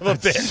like, son of a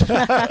bitch.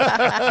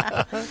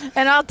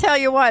 And I'll tell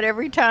you what,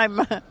 every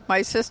time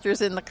my sister's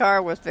in the car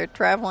with they're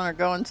traveling or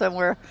going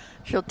somewhere,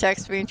 she'll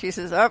text me and she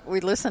says, we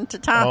listen to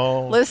Tom.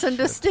 Oh, listen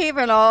to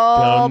Stephen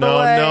all the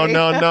way.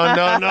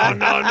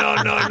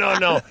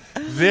 No.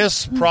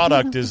 This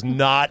product is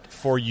not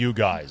for you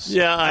guys.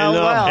 Yeah, I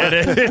know. Well.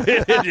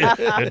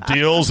 It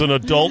deals in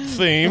adult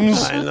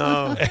themes. I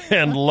know.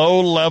 And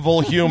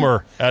low-level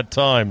humor at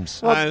times.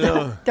 Well, I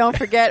know. Don't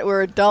forget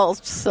we're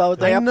adults, so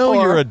I know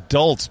you're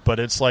adults, but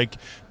it's like,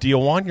 do you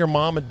want your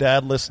mom and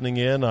dad listening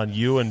in on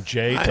you and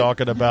Jay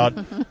talking about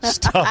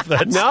stuff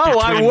that's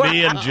between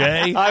me and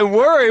Jay? I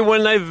worry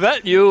when they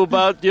vet you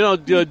about,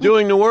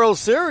 doing the World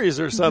Series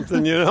or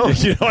something, You know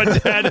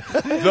what, Dad?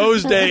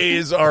 Those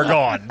days are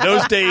gone.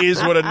 Those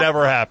days would have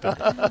never happened.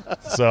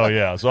 So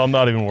I'm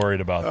not even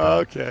worried about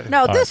that. Okay.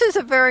 No, this is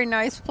a very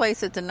nice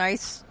place. It's a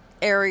nice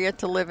area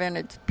to live in.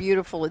 It's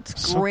beautiful.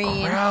 It's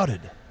green. So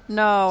crowded.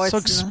 No, it's so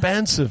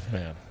expensive,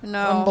 man.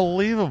 No.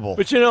 Unbelievable.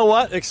 But you know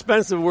what?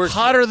 Expensive works.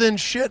 Hotter than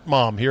shit,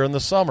 Mom, here in the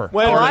summer.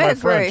 Well, Pardon I my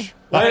agree. French.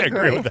 I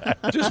agree with that.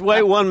 Just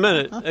wait 1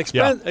 minute.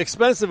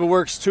 Expensive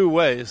works 2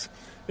 ways.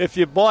 If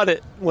you bought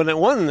it when it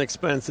wasn't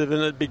expensive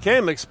and it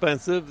became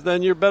expensive,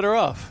 then you're better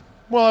off.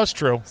 Well, that's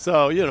true.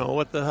 So,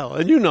 what the hell.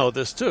 And you know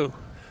this, too.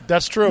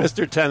 That's true.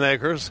 Mr. 10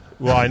 Acres.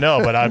 Well, I know,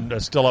 but I'm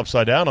still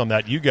upside down on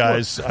that. You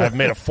guys have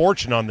made a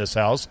fortune on this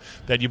house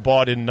that you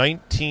bought in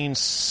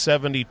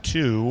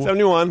 1972.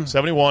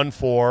 71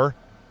 for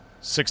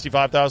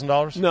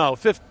 $65,000? No,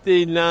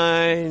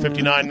 59.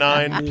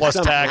 59.9 plus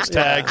tax,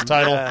 tags,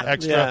 title,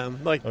 extra? Yeah,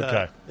 like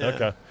that.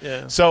 Okay.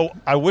 Yeah. So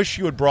I wish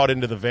you had brought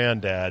into the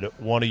van, Dad,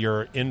 one of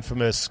your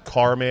infamous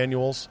car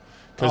manuals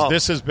because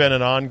this has been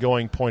an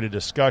ongoing point of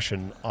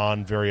discussion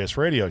on various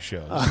radio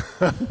shows,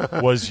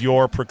 was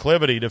your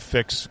proclivity to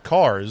fix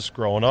cars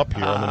growing up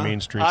here on the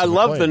mean streets I of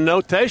love McLean. the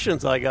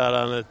notations I got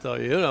on it, though.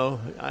 You know,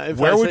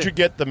 Where would you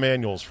get the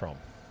manuals from?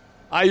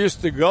 I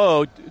used to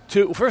go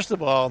to, first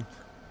of all,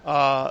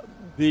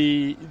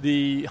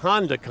 the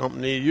Honda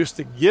company used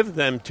to give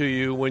them to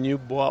you when you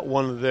bought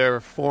one of their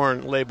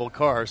foreign label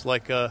cars,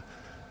 like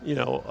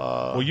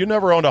well, you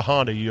never owned a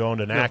Honda. You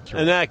owned an Acura.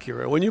 An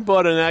Acura. When you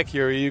bought an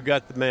Acura, you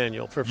got the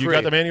manual for free. You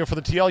got the manual for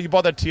the TL? You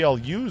bought that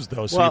TL used,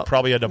 though, so you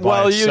probably had to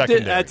buy it you secondary.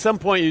 did, at some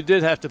point, you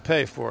did have to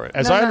pay for it.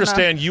 As I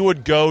understand, you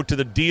would go to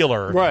the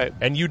dealer, right,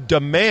 and you'd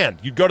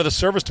go to the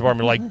service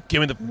department, like,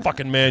 give me the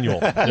fucking manual.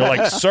 You're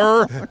like,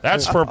 sir,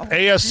 that's for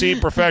ASC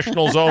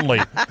professionals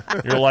only.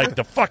 You're like,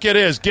 the fuck it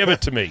is, give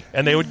it to me.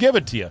 And they would give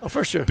it to you. Oh,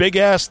 for sure.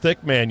 Big-ass,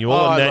 thick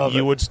manual, and then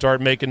you it. would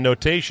start making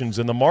notations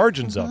in the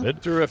margins of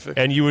it. Terrific.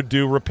 And you would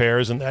do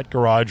repairs in that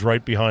garage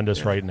right behind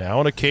us right now.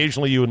 And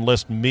occasionally you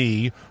enlist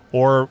me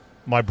or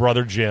my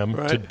brother Jim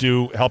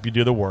to help you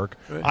do the work.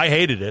 Right. I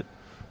hated it,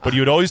 but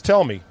you would always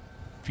tell me,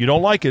 if you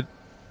don't like it,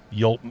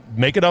 you'll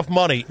make enough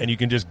money and you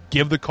can just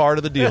give the car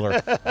to the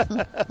dealer.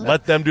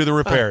 Let them do the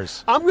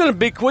repairs. I'm going to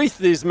bequeath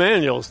these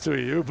manuals to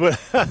you, but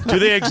do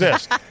they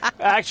exist?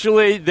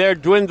 Actually, they're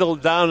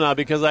dwindled down now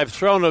because I've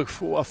thrown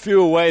a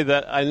few away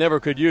that I never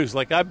could use.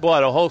 Like I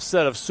bought a whole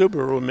set of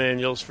Subaru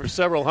manuals for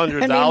several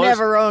 $100. And you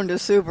never owned a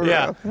Subaru.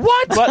 Yeah.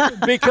 What?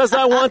 But because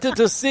I wanted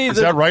to see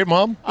Is that right,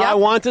 Mom? Yep. I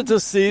wanted to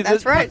see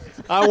That's right.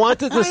 I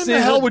wanted to see Why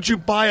the hell would you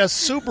buy a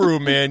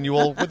Subaru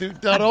manual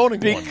without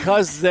owning one?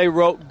 Because they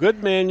wrote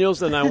good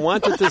manuals, and I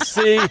wanted to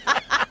see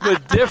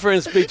the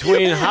difference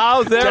between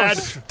how they're...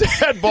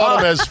 Dad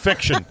bought them as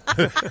fiction.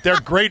 They're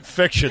great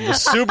fiction. The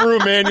Subaru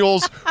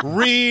manuals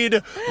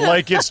read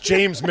like it's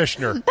James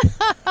Michener.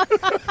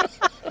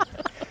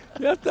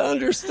 You have to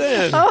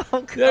understand.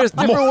 There's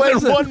different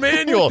ways. One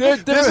manual.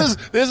 This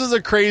is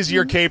a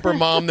crazier caper,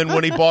 Mom, than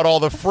when he bought all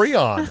the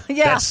Freon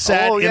that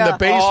sat in the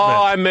basement.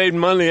 Oh, I made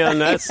money on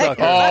that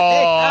sucker. Oh,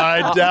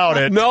 I doubt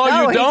it. No,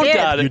 you don't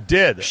doubt it. You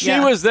did. She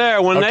was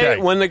there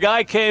when the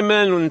guy came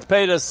in and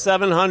paid us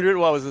 $700.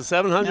 What was it,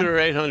 $700 or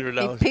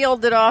 $800? He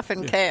peeled it off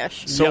in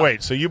cash. So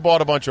wait, so you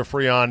bought a bunch of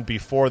Freon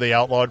before they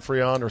outlawed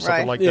Freon or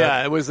something like that?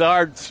 Yeah, it was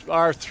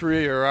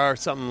R3 or R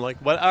something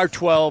like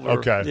R12.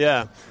 Okay.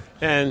 Yeah.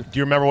 And do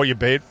you remember what you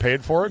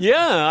paid for it?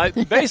 Yeah,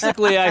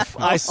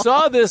 I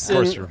saw this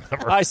in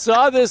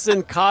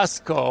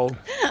Costco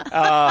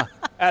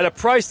at a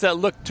price that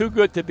looked too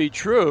good to be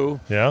true.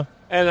 Yeah,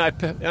 and I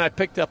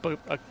picked up a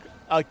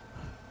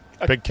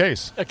big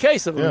case,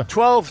 of them,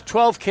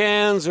 12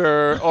 cans,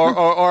 or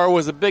it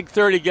was a big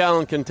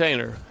 30-gallon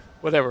container,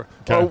 whatever,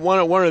 or one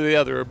or the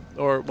other,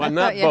 or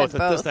not both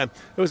at this time.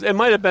 It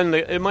might have been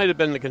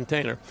the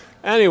container.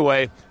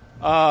 Anyway.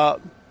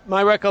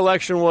 My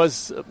recollection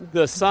was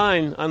the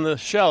sign on the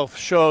shelf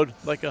showed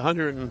like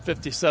 $157 or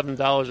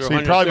 $100. So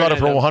you probably bought it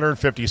for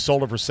 $150,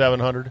 sold it for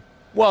 $700.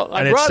 Well,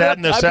 and it sat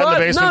in the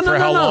basement for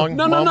how long?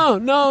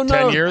 No.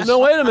 10 years? No,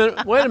 wait a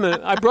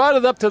minute. I brought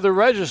it up to the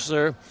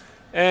register,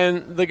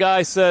 and the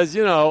guy says,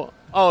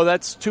 oh,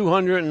 that's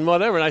 200 and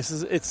whatever. And I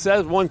says, it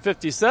says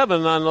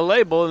 157 on the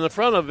label in the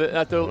front of it.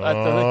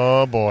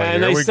 Oh boy,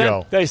 and here we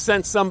go. They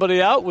sent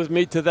somebody out with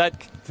me to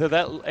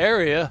that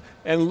area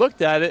and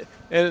looked at it,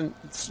 and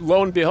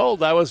lo and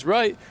behold, I was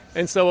right.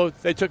 And so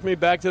they took me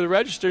back to the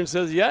register and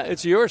says, yeah,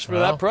 it's yours for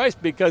that price,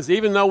 because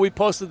even though we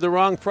posted the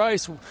wrong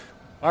price,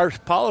 our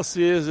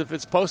policy is if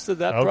it's posted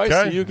that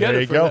price, you get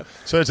it for that.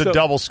 So it's a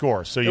double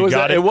score. So you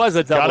got it. It was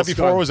a double score. Got it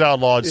before it was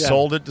outlawed,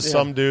 sold it to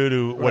some dude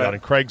who went on a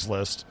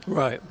Craigslist.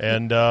 Right.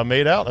 And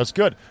made out. That's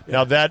good. Yeah.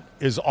 Now, that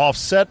is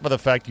offset by the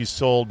fact you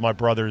sold my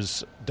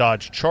brother's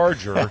Dodge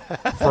Charger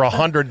for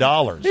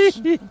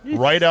 $100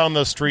 right on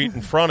the street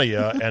in front of you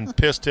and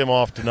pissed him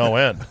off to no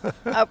end.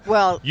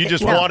 You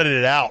just wanted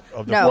it out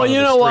of the front of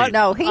the street. What?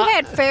 No, he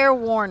had fair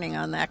warning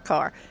on that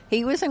car.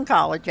 He was in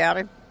college out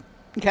in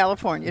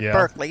California, at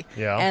Berkeley,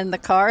 and the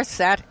car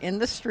sat in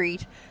the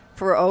street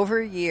for over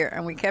a year,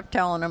 and we kept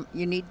telling him,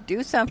 you need to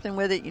do something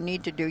with it, you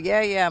need to do,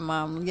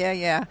 Mom,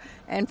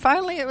 and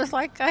finally it was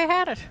like, I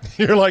had it.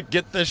 You're like,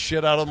 get this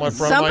shit out of my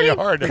front of my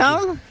yard.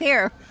 Come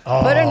here,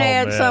 put an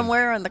ad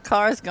somewhere, and the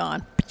car's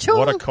gone.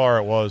 What a car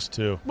it was,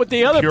 too. But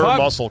the other pure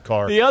muscle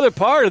car. The other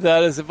part of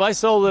that is if I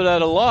sold it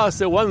at a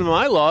loss, it wasn't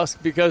my loss,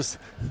 because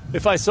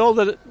if I sold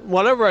it,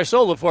 whatever I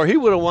sold it for, he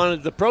would have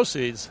wanted the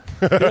proceeds.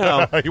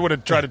 He would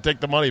have tried to take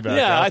the money back.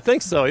 Yeah, I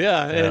think so,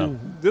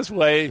 And this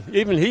way,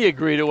 even he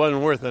agreed it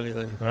wasn't worth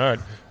anything. All right.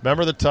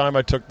 Remember the time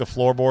I took the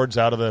floorboards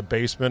out of the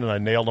basement and I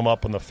nailed them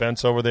up on the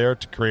fence over there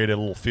to create a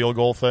little field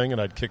goal thing, and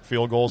I'd kick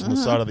field goals on the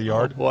side of the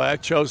yard? Oh, boy, I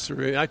chose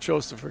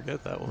to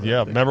forget that one.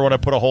 Yeah, remember when I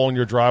put a hole in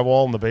your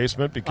drywall in the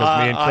basement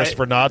because me and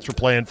Christopher Knotts were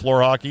playing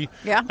floor hockey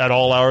at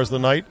all hours of the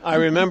night? I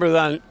remember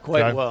that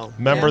quite well.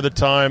 Remember the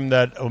time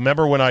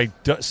remember when I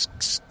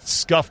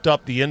scuffed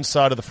up the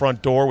inside of the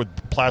front door with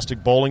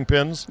plastic bowling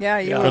pins?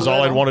 Yeah. Because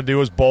all I'd want to do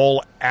was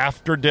bowl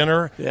after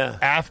dinner,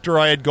 after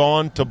I had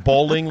gone to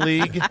bowling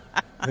league.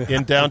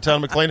 in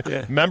downtown McLean.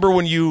 Yeah. Remember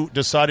when you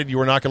decided you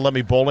were not going to let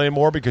me bowl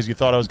anymore because you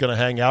thought I was going to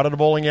hang out at a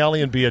bowling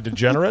alley and be a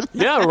degenerate?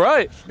 Yeah,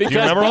 right. Because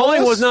remember all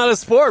bowling this? was not a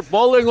sport.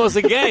 Bowling was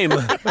a game.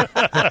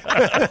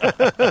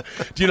 Do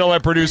you know my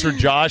producer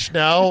Josh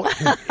now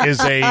is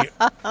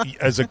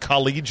a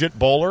collegiate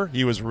bowler?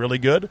 He was really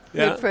good.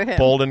 Yeah. Good for him.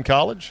 Bowled in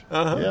college.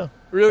 Uh-huh. Yeah.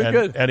 Really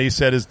good. And he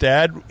said his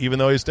dad, even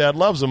though his dad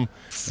loves him,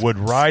 would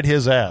ride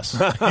his ass.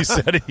 He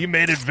said he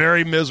made it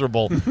very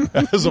miserable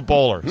as a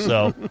bowler.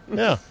 So,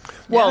 yeah.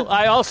 Well,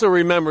 I also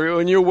remember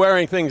when you're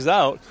wearing things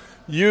out,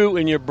 you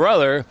and your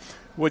brother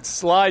would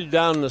slide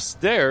down the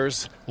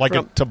stairs Like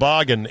a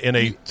toboggan in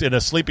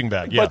a sleeping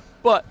bag. Yeah.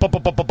 But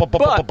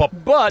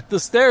the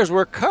stairs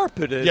were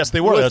carpeted. Yes,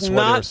 they were. With That's why they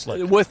were not,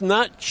 slick. with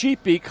not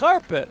cheapy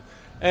carpet.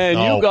 And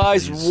Oh, you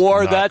guys please,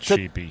 wore not that to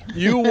cheapy.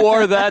 you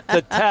wore that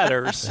to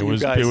tatters. It you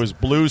was guys. it was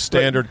blue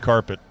standard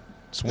carpet.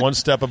 It's one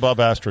step above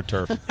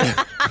AstroTurf.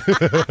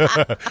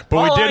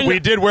 But we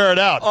did wear it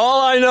out. All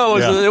I know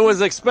is Yeah. that it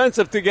was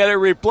expensive to get it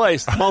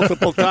replaced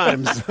multiple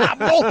times.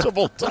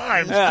 Multiple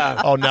times.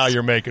 Yeah. Oh, now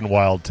you're making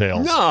wild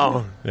tales.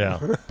 No. Yeah.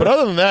 But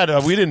other than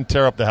that, we didn't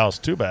tear up the house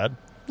too bad.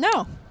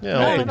 No. Yeah,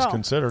 not all at things all.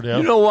 considered. Yeah.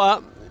 You know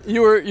what?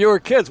 You were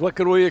kids. What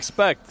could we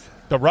expect?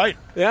 Right.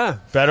 Yeah.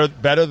 Better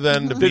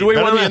than to be, Did we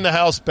better to be wanna- in the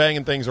house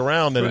banging things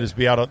around than Right. it is to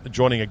be out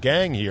joining a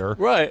gang here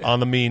Right. on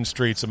the mean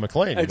streets of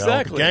McLean. You know?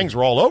 Exactly. The gangs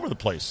were all over the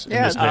place in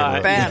Yeah, this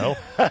neighborhood. bad.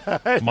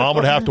 You know? Mom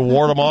would have to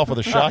ward them off with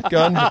a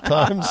shotgun at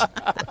times. All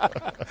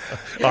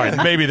right,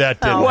 maybe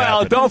that didn't Well,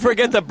 happen. don't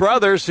forget the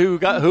brothers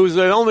who's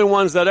the only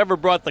ones that ever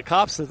brought the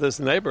cops to this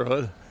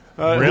neighborhood.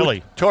 Really?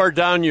 Who tore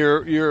down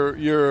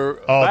your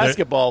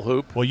basketball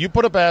hoop. Well, you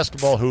put a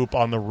basketball hoop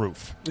on the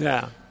roof.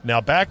 Yeah. Now,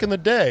 back in the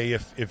day,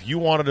 if you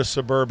wanted a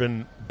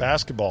suburban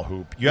basketball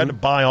hoop, you had to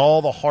buy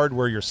all the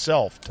hardware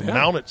yourself to Yeah.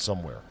 mount it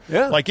somewhere.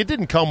 Yeah. Like, it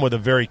didn't come with a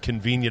very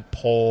convenient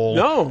pole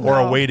No. or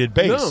a No. weighted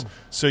base. No.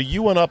 So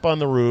you went up on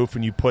the roof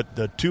and you put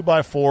the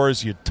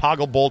 2x4s, you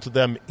toggle bolted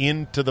them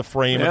into the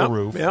frame of Yep, the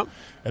roof. yep.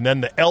 And then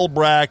the L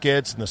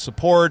brackets and the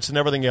supports and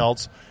everything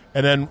else.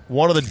 And then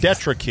one of the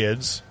Detra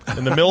kids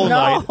in the middle of the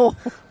night. No.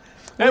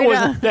 It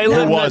was, they Who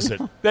lived was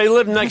next, it? They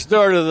lived next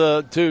door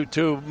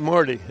to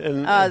Morty.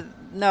 And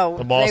No.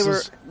 The They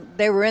Mosses?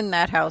 were in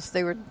that house.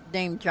 They were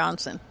named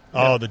Johnson.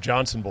 Oh, the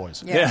Johnson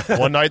boys. Yeah. Yeah.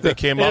 One night they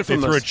came up, they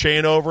threw a Infamous.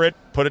 chain over it,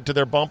 put it to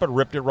their bumper,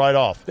 ripped it right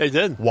off. They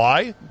did.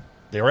 Why?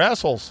 They were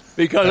assholes.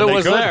 Because And it they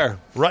was could. there.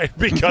 Right,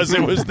 because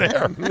it was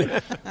there.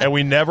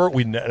 And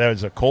that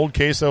was a cold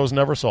case that was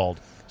never solved.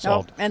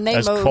 Nope, and they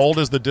as moved. cold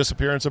as the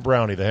disappearance of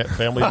Brownie, the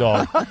family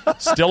dog.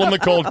 Still in the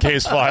cold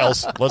case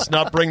files. Let's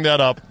not bring that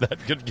up. That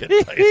could get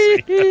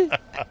dicey.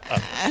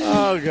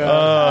 Oh,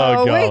 God.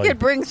 Oh, we golly. could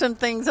bring some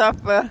things up,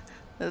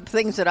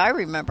 things that I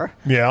remember.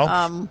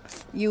 Yeah.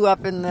 You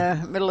up in the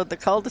middle of the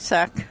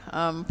cul-de-sac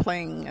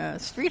playing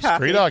street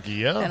hockey. Street hockey,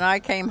 yeah. And I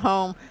came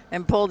home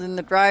and pulled in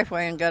the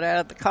driveway and got out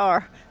of the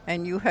car,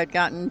 and you had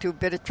gotten into a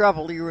bit of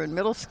trouble. You were in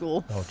middle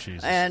school. Oh,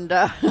 Jesus. And,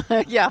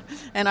 yeah,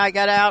 and I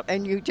got out,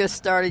 and you just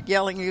started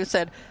yelling. You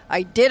said,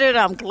 I did it,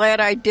 I'm glad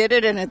I did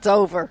it, and it's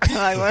over. And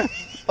I went,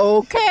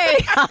 okay,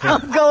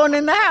 I'm going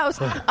in the house.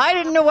 I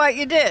didn't know what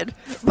you did.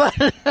 But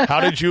How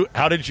did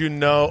you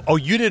know? Oh,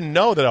 you didn't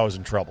know that I was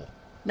in trouble.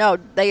 no,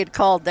 they had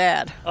called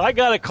Dad. I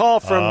got a call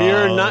from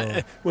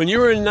when you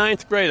were in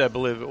ninth grade, I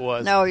believe it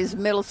was. No, he's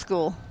middle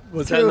school.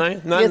 Was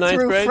that ninth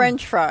threw grade?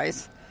 French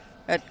fries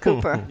at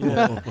Cooper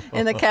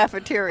in the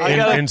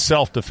cafeteria. In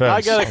self-defense.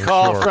 I got a I'm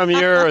call sure. from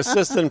your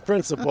assistant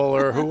principal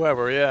or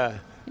whoever, yeah.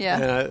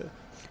 Yeah.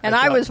 And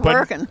I was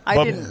working.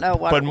 I didn't know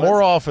what But it was.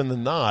 more often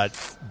than not,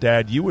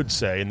 Dad, you would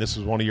say, and this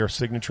is one of your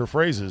signature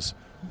phrases,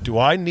 do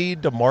I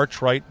need to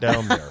march right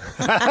down there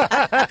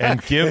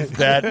and give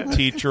that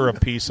teacher a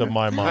piece of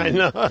my mind?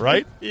 I know.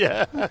 Right?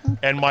 Yeah.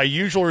 And my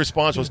usual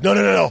response was, no,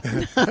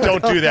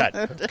 don't do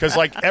that. Because,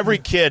 like, every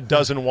kid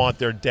doesn't want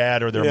their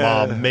dad or their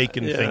Yeah. mom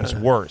making Yeah. things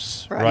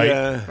worse, Right. right?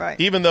 Yeah. Right.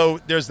 Even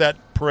though there's that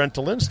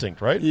parental instinct,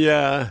 right?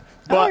 Yeah.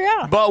 Oh,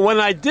 yeah. But when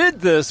I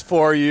did this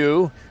for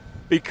you,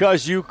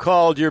 because you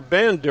called your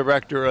band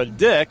director a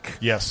dick.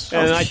 Yes.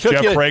 And I took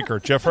Jeff you- Raker.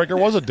 Jeff Raker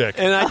was a dick.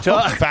 And I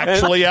took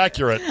Factually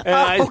accurate.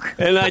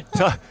 and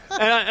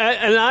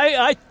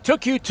I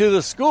took you to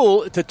the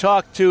school to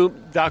talk to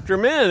Dr.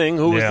 Manning,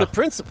 who was Yeah. the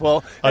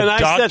principal. A And I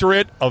said-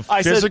 doctorate of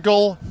I said,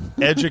 physical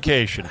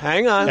education.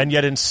 Hang on. And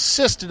yet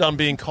insisted on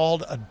being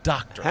called a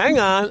doctor. Hang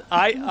on.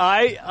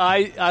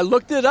 I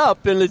looked it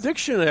up in the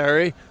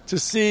dictionary to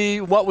see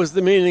what was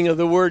the meaning of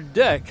the word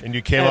dick. And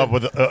you came up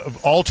with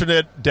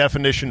alternate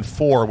definition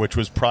 4, which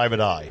was private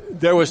eye.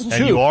 There was two.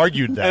 And you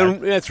argued that.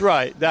 And that's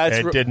right.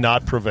 It did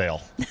not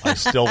prevail. I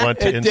still went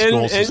to It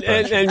in-school didn't,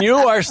 suspension. and you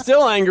are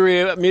still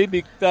angry at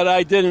me that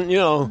I didn't,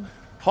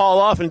 haul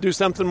off and do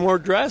something more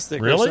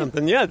drastic Really? or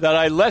something. Yeah, that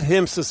I let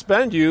him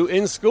suspend you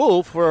in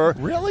school for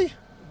Really?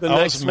 the I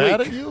next was mad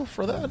week. at you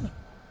for that?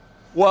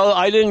 Well,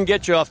 I didn't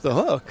get you off the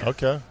hook.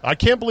 Okay. I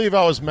can't believe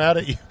I was mad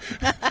at you.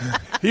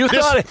 You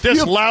thought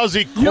This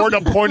lousy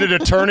court-appointed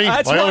attorney,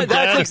 That's my own right.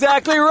 That's dad.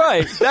 exactly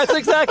right. That's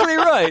exactly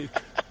right.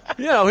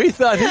 He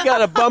thought he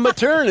got a bum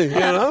attorney,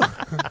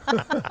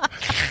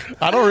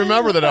 I don't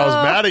remember that I was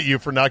mad at you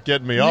for not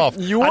getting me off.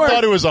 I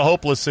thought it was a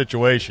hopeless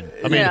situation.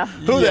 I mean,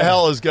 who the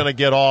hell is going to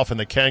get off in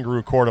the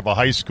kangaroo court of a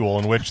high school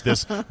in which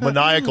this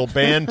maniacal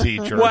band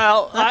teacher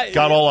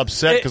got all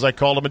upset because I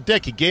called him a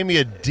dick? He gave me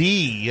a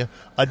D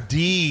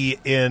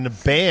in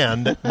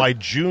band my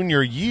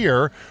junior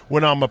year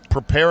when I'm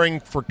preparing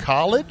for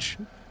college.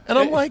 And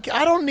I'm like,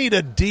 I don't need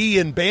a D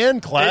in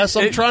band class.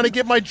 I'm trying to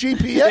get my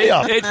GPA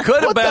up. It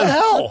could have been. What the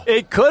hell?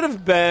 It could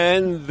have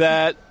been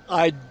that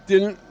I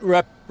didn't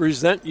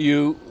represent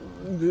you,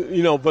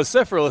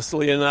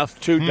 vociferously enough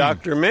to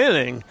Dr.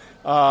 Manning.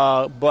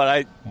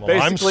 But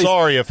I'm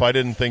sorry if I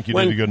didn't think you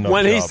did a good enough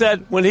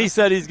job. When he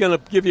said he's going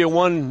to give you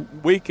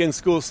 1 week in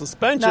school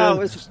suspension, no, it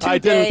was 2 I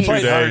didn't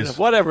fight hard days. enough.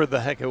 Whatever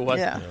the heck it was.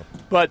 Yeah.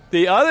 But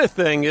the other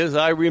thing is,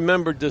 I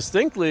remember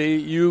distinctly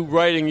you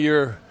writing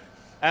your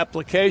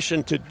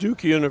application to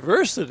Duke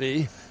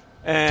University,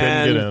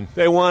 and didn't get in.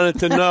 They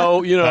wanted to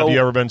know, Have you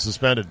ever been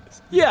suspended?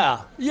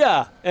 Yeah.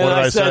 And what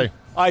did I say?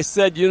 I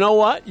said, you know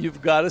what? You've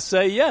got to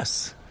say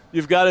yes.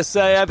 You've got to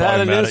say I've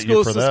had an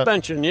in-school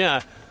suspension.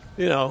 Yeah.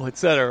 Et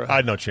cetera. I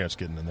had no chance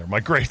getting in there.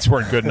 My grades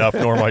weren't good enough,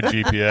 nor my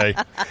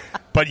GPA.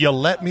 But you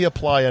let me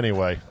apply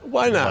anyway.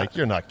 Why not?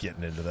 You're not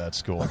getting into that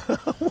school.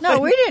 No,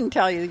 we didn't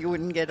tell you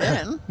wouldn't get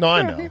in. No,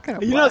 I know.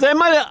 They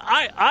might have,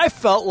 I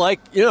felt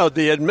like,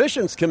 the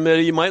admissions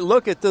committee might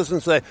look at this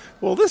and say,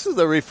 well, this is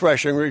a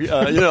refreshing,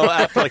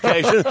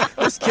 application.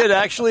 This kid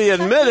actually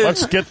admitted.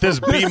 Let's get this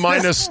B-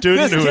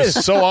 student who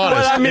is so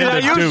honest.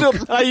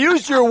 But I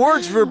used your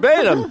words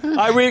verbatim.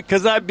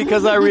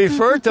 Because I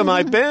referred to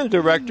my band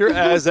director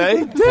as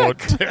a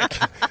dick.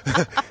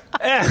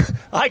 And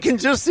I can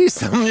just see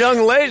some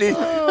young lady in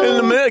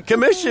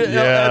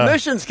the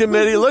admissions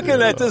committee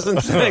looking at this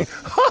and saying,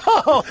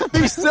 "Oh,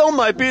 be still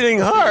my beating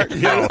heart."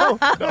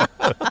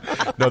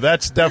 No,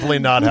 that's definitely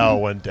not how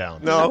it went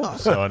down. No.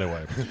 So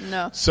anyway,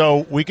 no.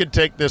 So we could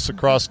take this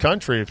across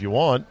country if you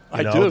want.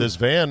 I do. This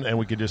van, and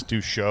we could just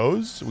do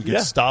shows. We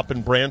could stop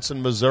in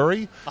Branson,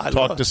 Missouri. I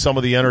talk to some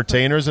of the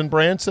entertainers in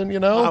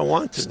Branson. I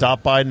want to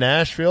stop by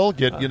Nashville.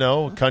 Get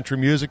a country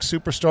music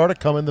superstar to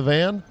come in the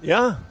van.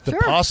 Yeah, the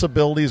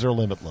possibilities are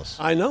limitless.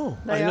 I know.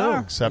 They are.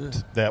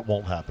 Except that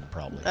won't happen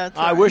probably. That's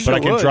right. I wish, but I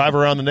can would. drive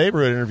around the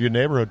neighborhood, interview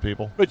neighborhood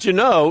people. But of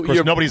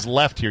course, nobody's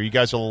left here. You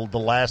guys are the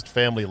last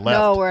family left.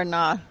 No, we're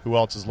not. Who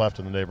else is left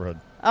in the neighborhood?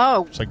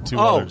 Oh, it's like 2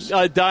 others.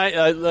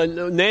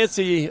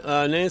 Nancy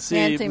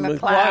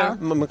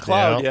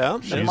McLeod. Yeah,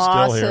 she's the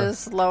Mosses,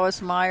 still here.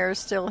 Lois Myers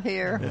still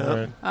here.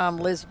 Yeah.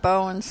 Liz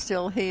Bowen's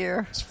still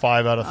here. It's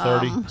 5 out of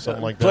 30,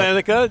 something like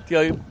that.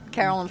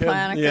 Carolyn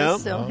Planica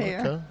is still here.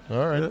 Okay.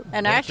 All right.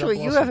 And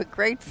actually, you have a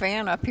great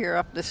fan up here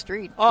up the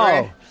street.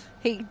 Oh,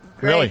 Greg.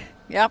 Really?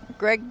 Yep,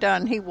 Greg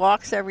Dunn. He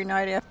walks every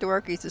night after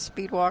work. He's a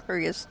speed walker.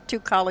 He has 2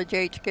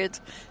 college-age kids.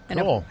 And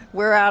cool.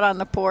 We're out on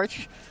the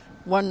porch.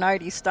 One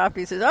night he stopped.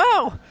 He says,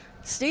 "Oh,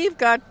 Steve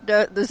got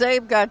the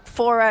Zabe got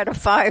 4 out of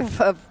 5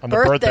 of on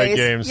birthdays. The birthday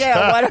games.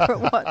 Yeah, whatever it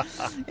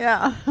was.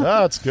 Yeah. Oh,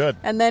 that's good.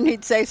 And then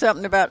he'd say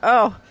something about,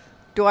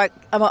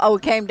 we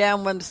came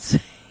down once."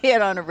 He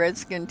had on a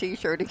Redskin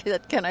T-shirt. He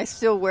said, "Can I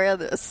still wear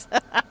this?"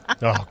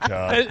 Oh,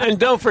 God. And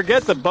don't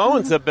forget the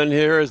Bowens have been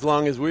here as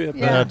long as we have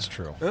been. Yeah. That's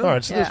true. All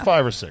right, so there's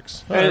 5 or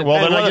 6. All right, And-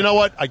 well, and then, you know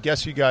what? I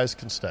guess you guys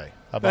can stay.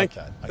 How about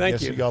that? I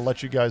guess you. I'll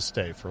let you guys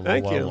stay for a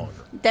little while longer.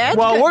 Dad's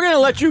well, good. we're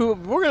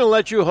going to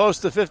let you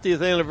host the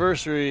 50th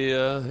anniversary,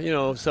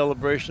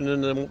 celebration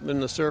in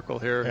the circle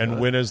here. And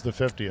when is the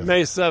 50th?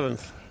 May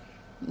 7th.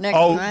 Next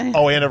May.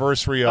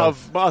 Anniversary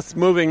of us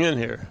moving in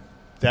here.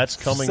 That's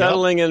coming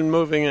Settling and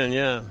moving in,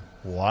 yeah.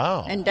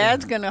 Wow. And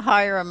Dad's going to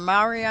hire a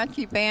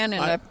mariachi band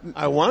and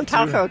a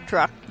taco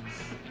truck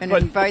and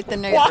invite the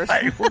neighbors.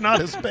 Why? We're not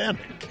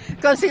Hispanic.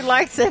 Because he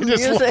likes the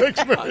music.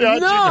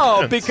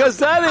 No, because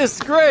that is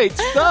great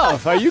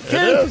stuff. Are you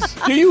kidding? It is.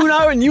 Do you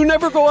know? And you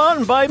never go out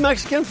and buy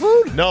Mexican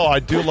food? No, I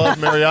do love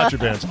mariachi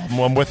bands.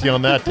 I'm with you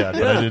on that, Dad,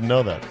 but I didn't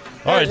know that.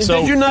 All right, so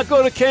did you not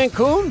go to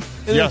Cancun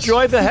and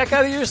enjoy the heck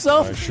out of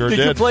yourself? I sure did.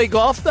 Did you play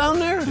golf down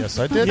there? Yes,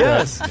 I did.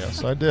 Yes,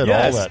 yes, I did.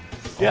 Yes. All that.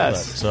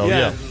 Yes. So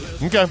yeah.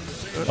 Okay.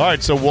 All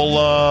right, so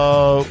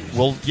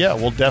we'll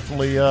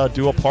definitely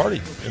do a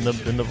party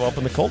up in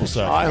the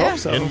cul-de-sac. I hope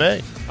so. In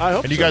May. I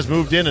hope. And you guys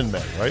moved in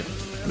May, right?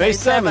 May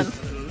 7th.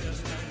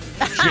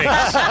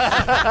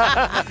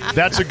 Jinx.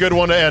 That's a good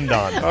one to end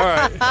on. All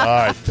right. All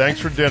right. Thanks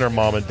for dinner,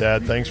 Mom and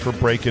Dad. Thanks for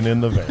breaking in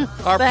the van.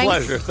 Our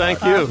pleasure.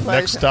 Thank you.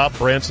 Next stop,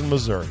 Branson,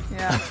 Missouri.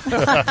 Yeah.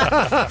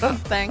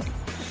 Thanks.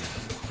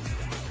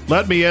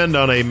 Let me end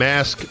on a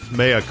mask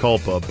mea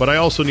culpa, but I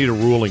also need a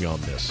ruling on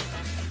this.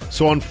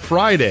 So on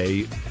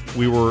Friday,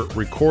 we were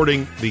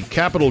recording the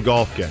Capital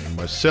Golf Gang.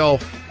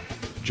 Myself,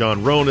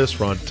 John Ronis,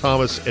 Ron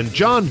Thomas, and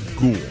John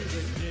Gould,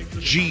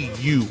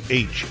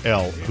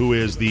 G-U-H-L, who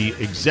is the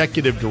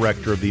executive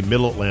director of the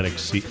Middle Atlantic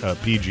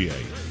PGA.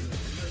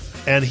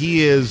 And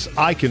he is,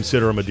 I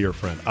consider him a dear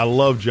friend. I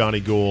love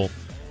Johnny Gould.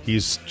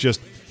 He's just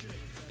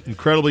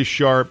incredibly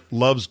sharp,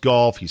 loves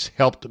golf. He's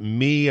helped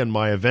me and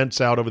my events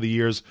out over the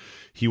years.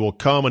 He will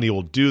come and he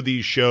will do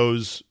these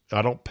shows.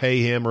 I don't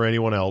pay him or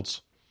anyone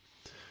else.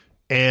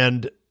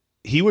 And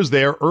he was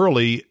there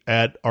early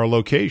at our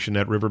location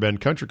at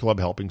Riverbend Country Club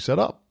helping set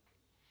up.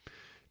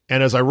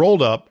 And as I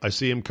rolled up, I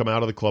see him come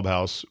out of the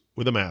clubhouse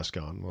with a mask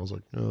on. I was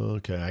like, oh,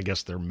 okay, I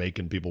guess they're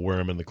making people wear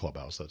him in the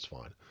clubhouse. That's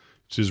fine.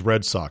 It's his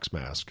Red Sox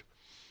mask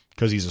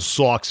because he's a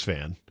Sox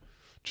fan,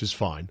 which is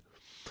fine.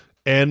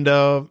 And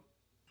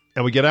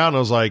we get out, and I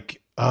was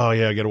like, oh,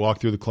 yeah, I got to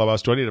walk through the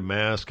clubhouse. Do I need a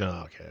mask?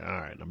 Oh, okay, all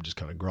right. I'm just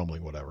kind of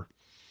grumbling, whatever.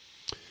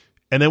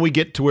 And then we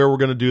get to where we're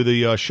going to do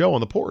the show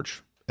on the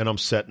porch. And I'm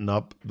setting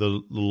up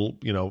the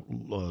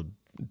little,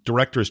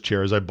 director's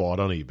chairs I bought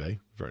on eBay.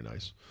 Very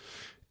nice.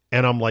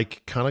 And I'm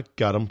like, kind of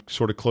got them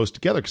sort of close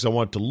together because I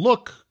want it to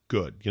look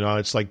good.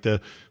 It's like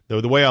the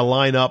way I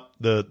line up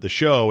the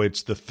show,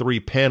 it's the three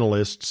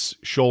panelists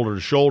shoulder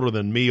to shoulder,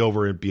 then me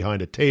over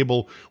behind a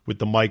table with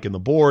the mic and the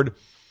board.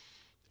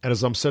 And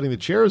as I'm setting the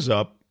chairs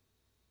up,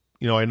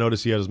 I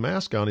noticed he had his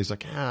mask on. He's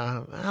like,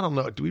 I don't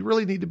know. Do we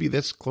really need to be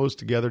this close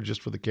together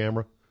just for the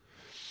camera?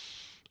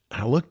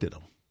 And I looked at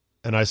him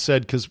and I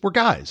said, because we're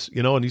guys,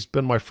 and he's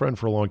been my friend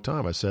for a long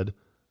time. I said,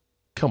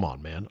 come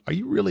on, man. Are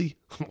you really,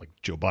 I'm like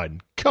Joe Biden,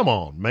 come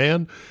on,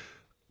 man. I'm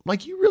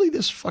like, you really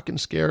this fucking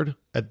scared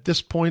at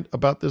this point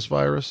about this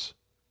virus?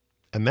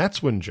 And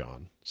that's when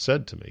John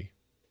said to me,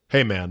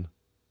 hey, man,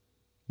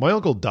 my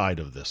uncle died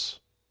of this.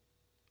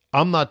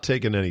 I'm not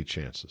taking any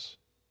chances.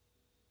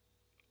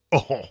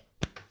 Oh,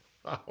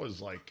 I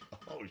was like,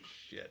 oh,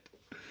 shit.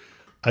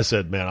 I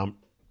said, man,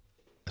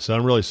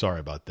 I'm really sorry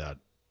about that.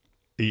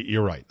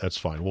 You're right. That's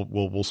fine.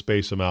 We'll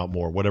space them out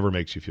more, whatever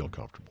makes you feel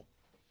comfortable.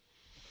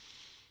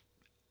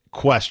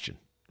 Question.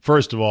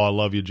 First of all, I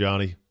love you,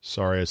 Johnny.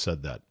 Sorry I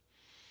said that.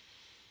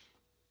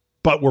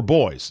 But we're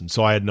boys, and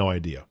so I had no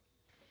idea.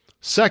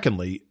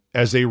 Secondly,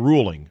 as a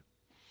ruling,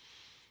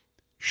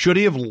 should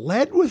he have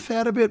led with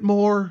that a bit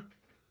more?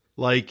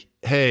 Like,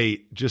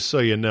 hey, just so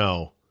you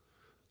know,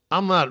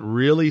 I'm not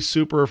really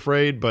super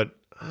afraid, but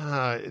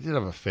I did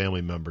have a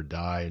family member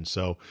die, and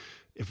so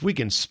if we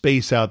can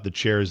space out the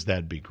chairs,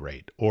 that'd be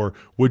great. Or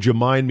would you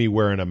mind me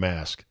wearing a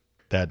mask?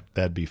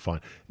 That'd be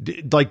fine.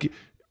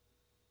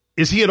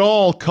 Is he at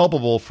all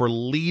culpable for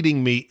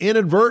leading me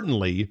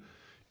inadvertently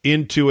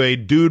into a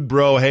dude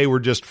bro, hey, we're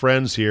just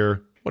friends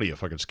here? What are you,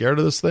 fucking scared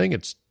of this thing?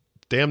 It's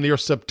damn near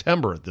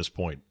September at this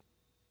point.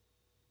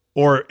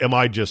 Or am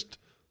I just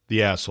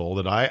the asshole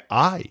that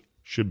I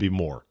should be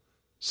more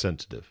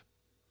sensitive?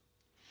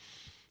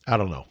 I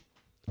don't know.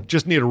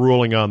 Just need a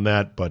ruling on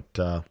that,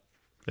 but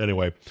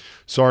anyway,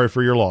 sorry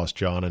for your loss,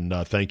 John, and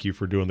thank you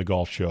for doing the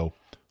golf show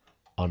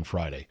on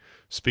Friday.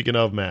 Speaking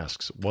of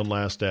masks, one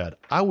last ad.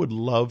 I would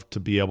love to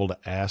be able to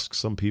ask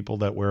some people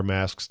that wear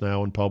masks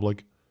now in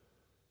public,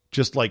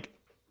 just like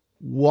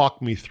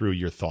walk me through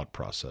your thought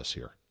process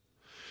here.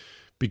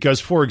 Because,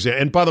 for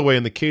example, and by the way,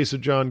 in the case of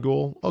John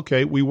Gould,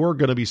 okay, we were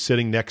going to be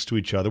sitting next to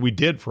each other. We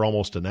did for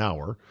almost an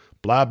hour,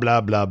 blah,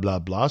 blah, blah, blah,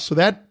 blah. So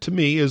that, to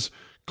me, is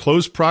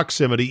close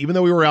proximity. Even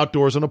though we were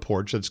outdoors on a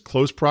porch, that's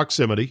close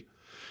proximity,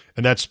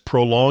 and that's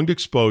prolonged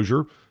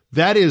exposure.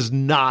 That is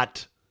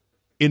not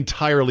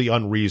entirely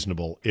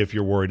unreasonable if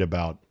you're worried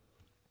about,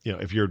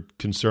 if you're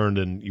concerned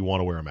and you want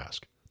to wear a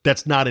mask.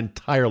 That's not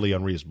entirely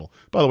unreasonable.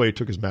 By the way, he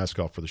took his mask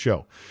off for the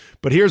show.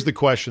 But here's the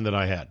question that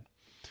I had.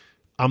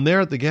 I'm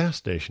there at the gas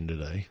station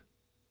today,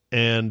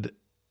 and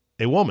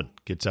a woman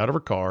gets out of her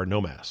car,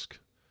 no mask,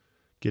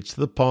 gets to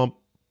the pump,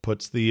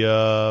 puts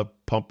the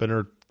pump in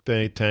her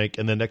tank,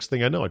 and the next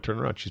thing I know, I turn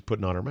around, she's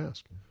putting on her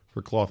mask,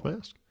 her cloth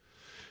mask.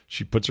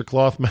 She puts her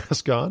cloth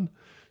mask on.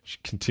 She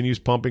continues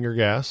pumping her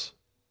gas.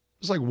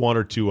 There's like one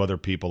or two other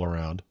people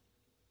around,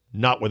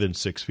 not within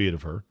 6 feet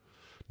of her,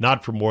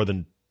 not for more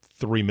than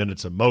 3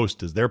 minutes at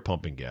most as they're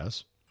pumping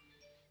gas.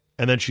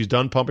 And then she's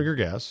done pumping her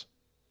gas,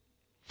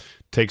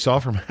 takes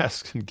off her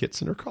mask, and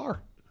gets in her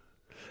car.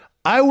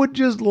 I would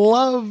just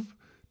love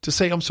to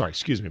say, I'm sorry,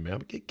 excuse me,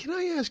 ma'am. Can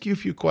I ask you a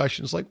few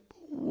questions? Like,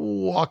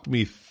 walk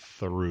me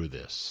through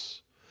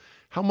this.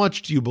 How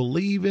much do you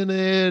believe in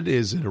it?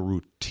 Is it a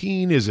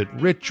routine? Is it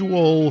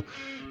ritual?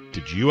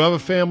 Did you have a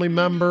family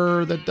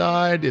member that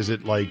died? Is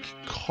it like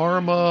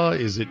karma?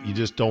 Is it you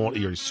just don't,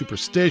 you're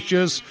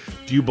superstitious?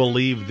 Do you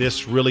believe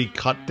this really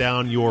cut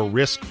down your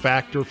risk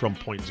factor from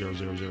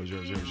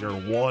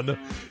 0.000001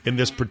 in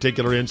this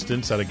particular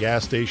instance at a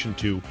gas station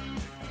to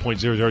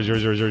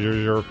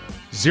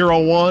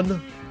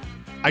 0.00000001?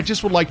 I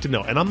just would like to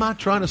know. And I'm not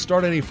trying to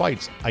start any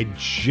fights. I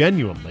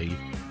genuinely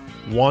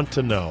want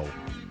to know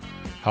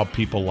how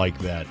people like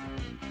that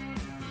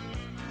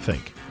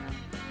think.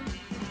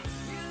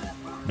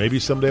 Maybe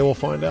someday we'll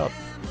find out.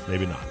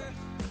 Maybe not.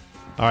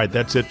 All right,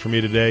 that's it for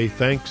me today.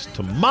 Thanks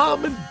to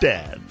Mom and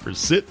Dad for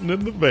sitting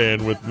in the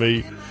van with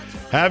me.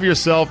 Have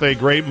yourself a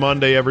great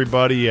Monday,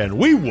 everybody, and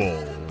we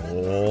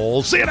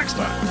will see you next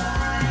time.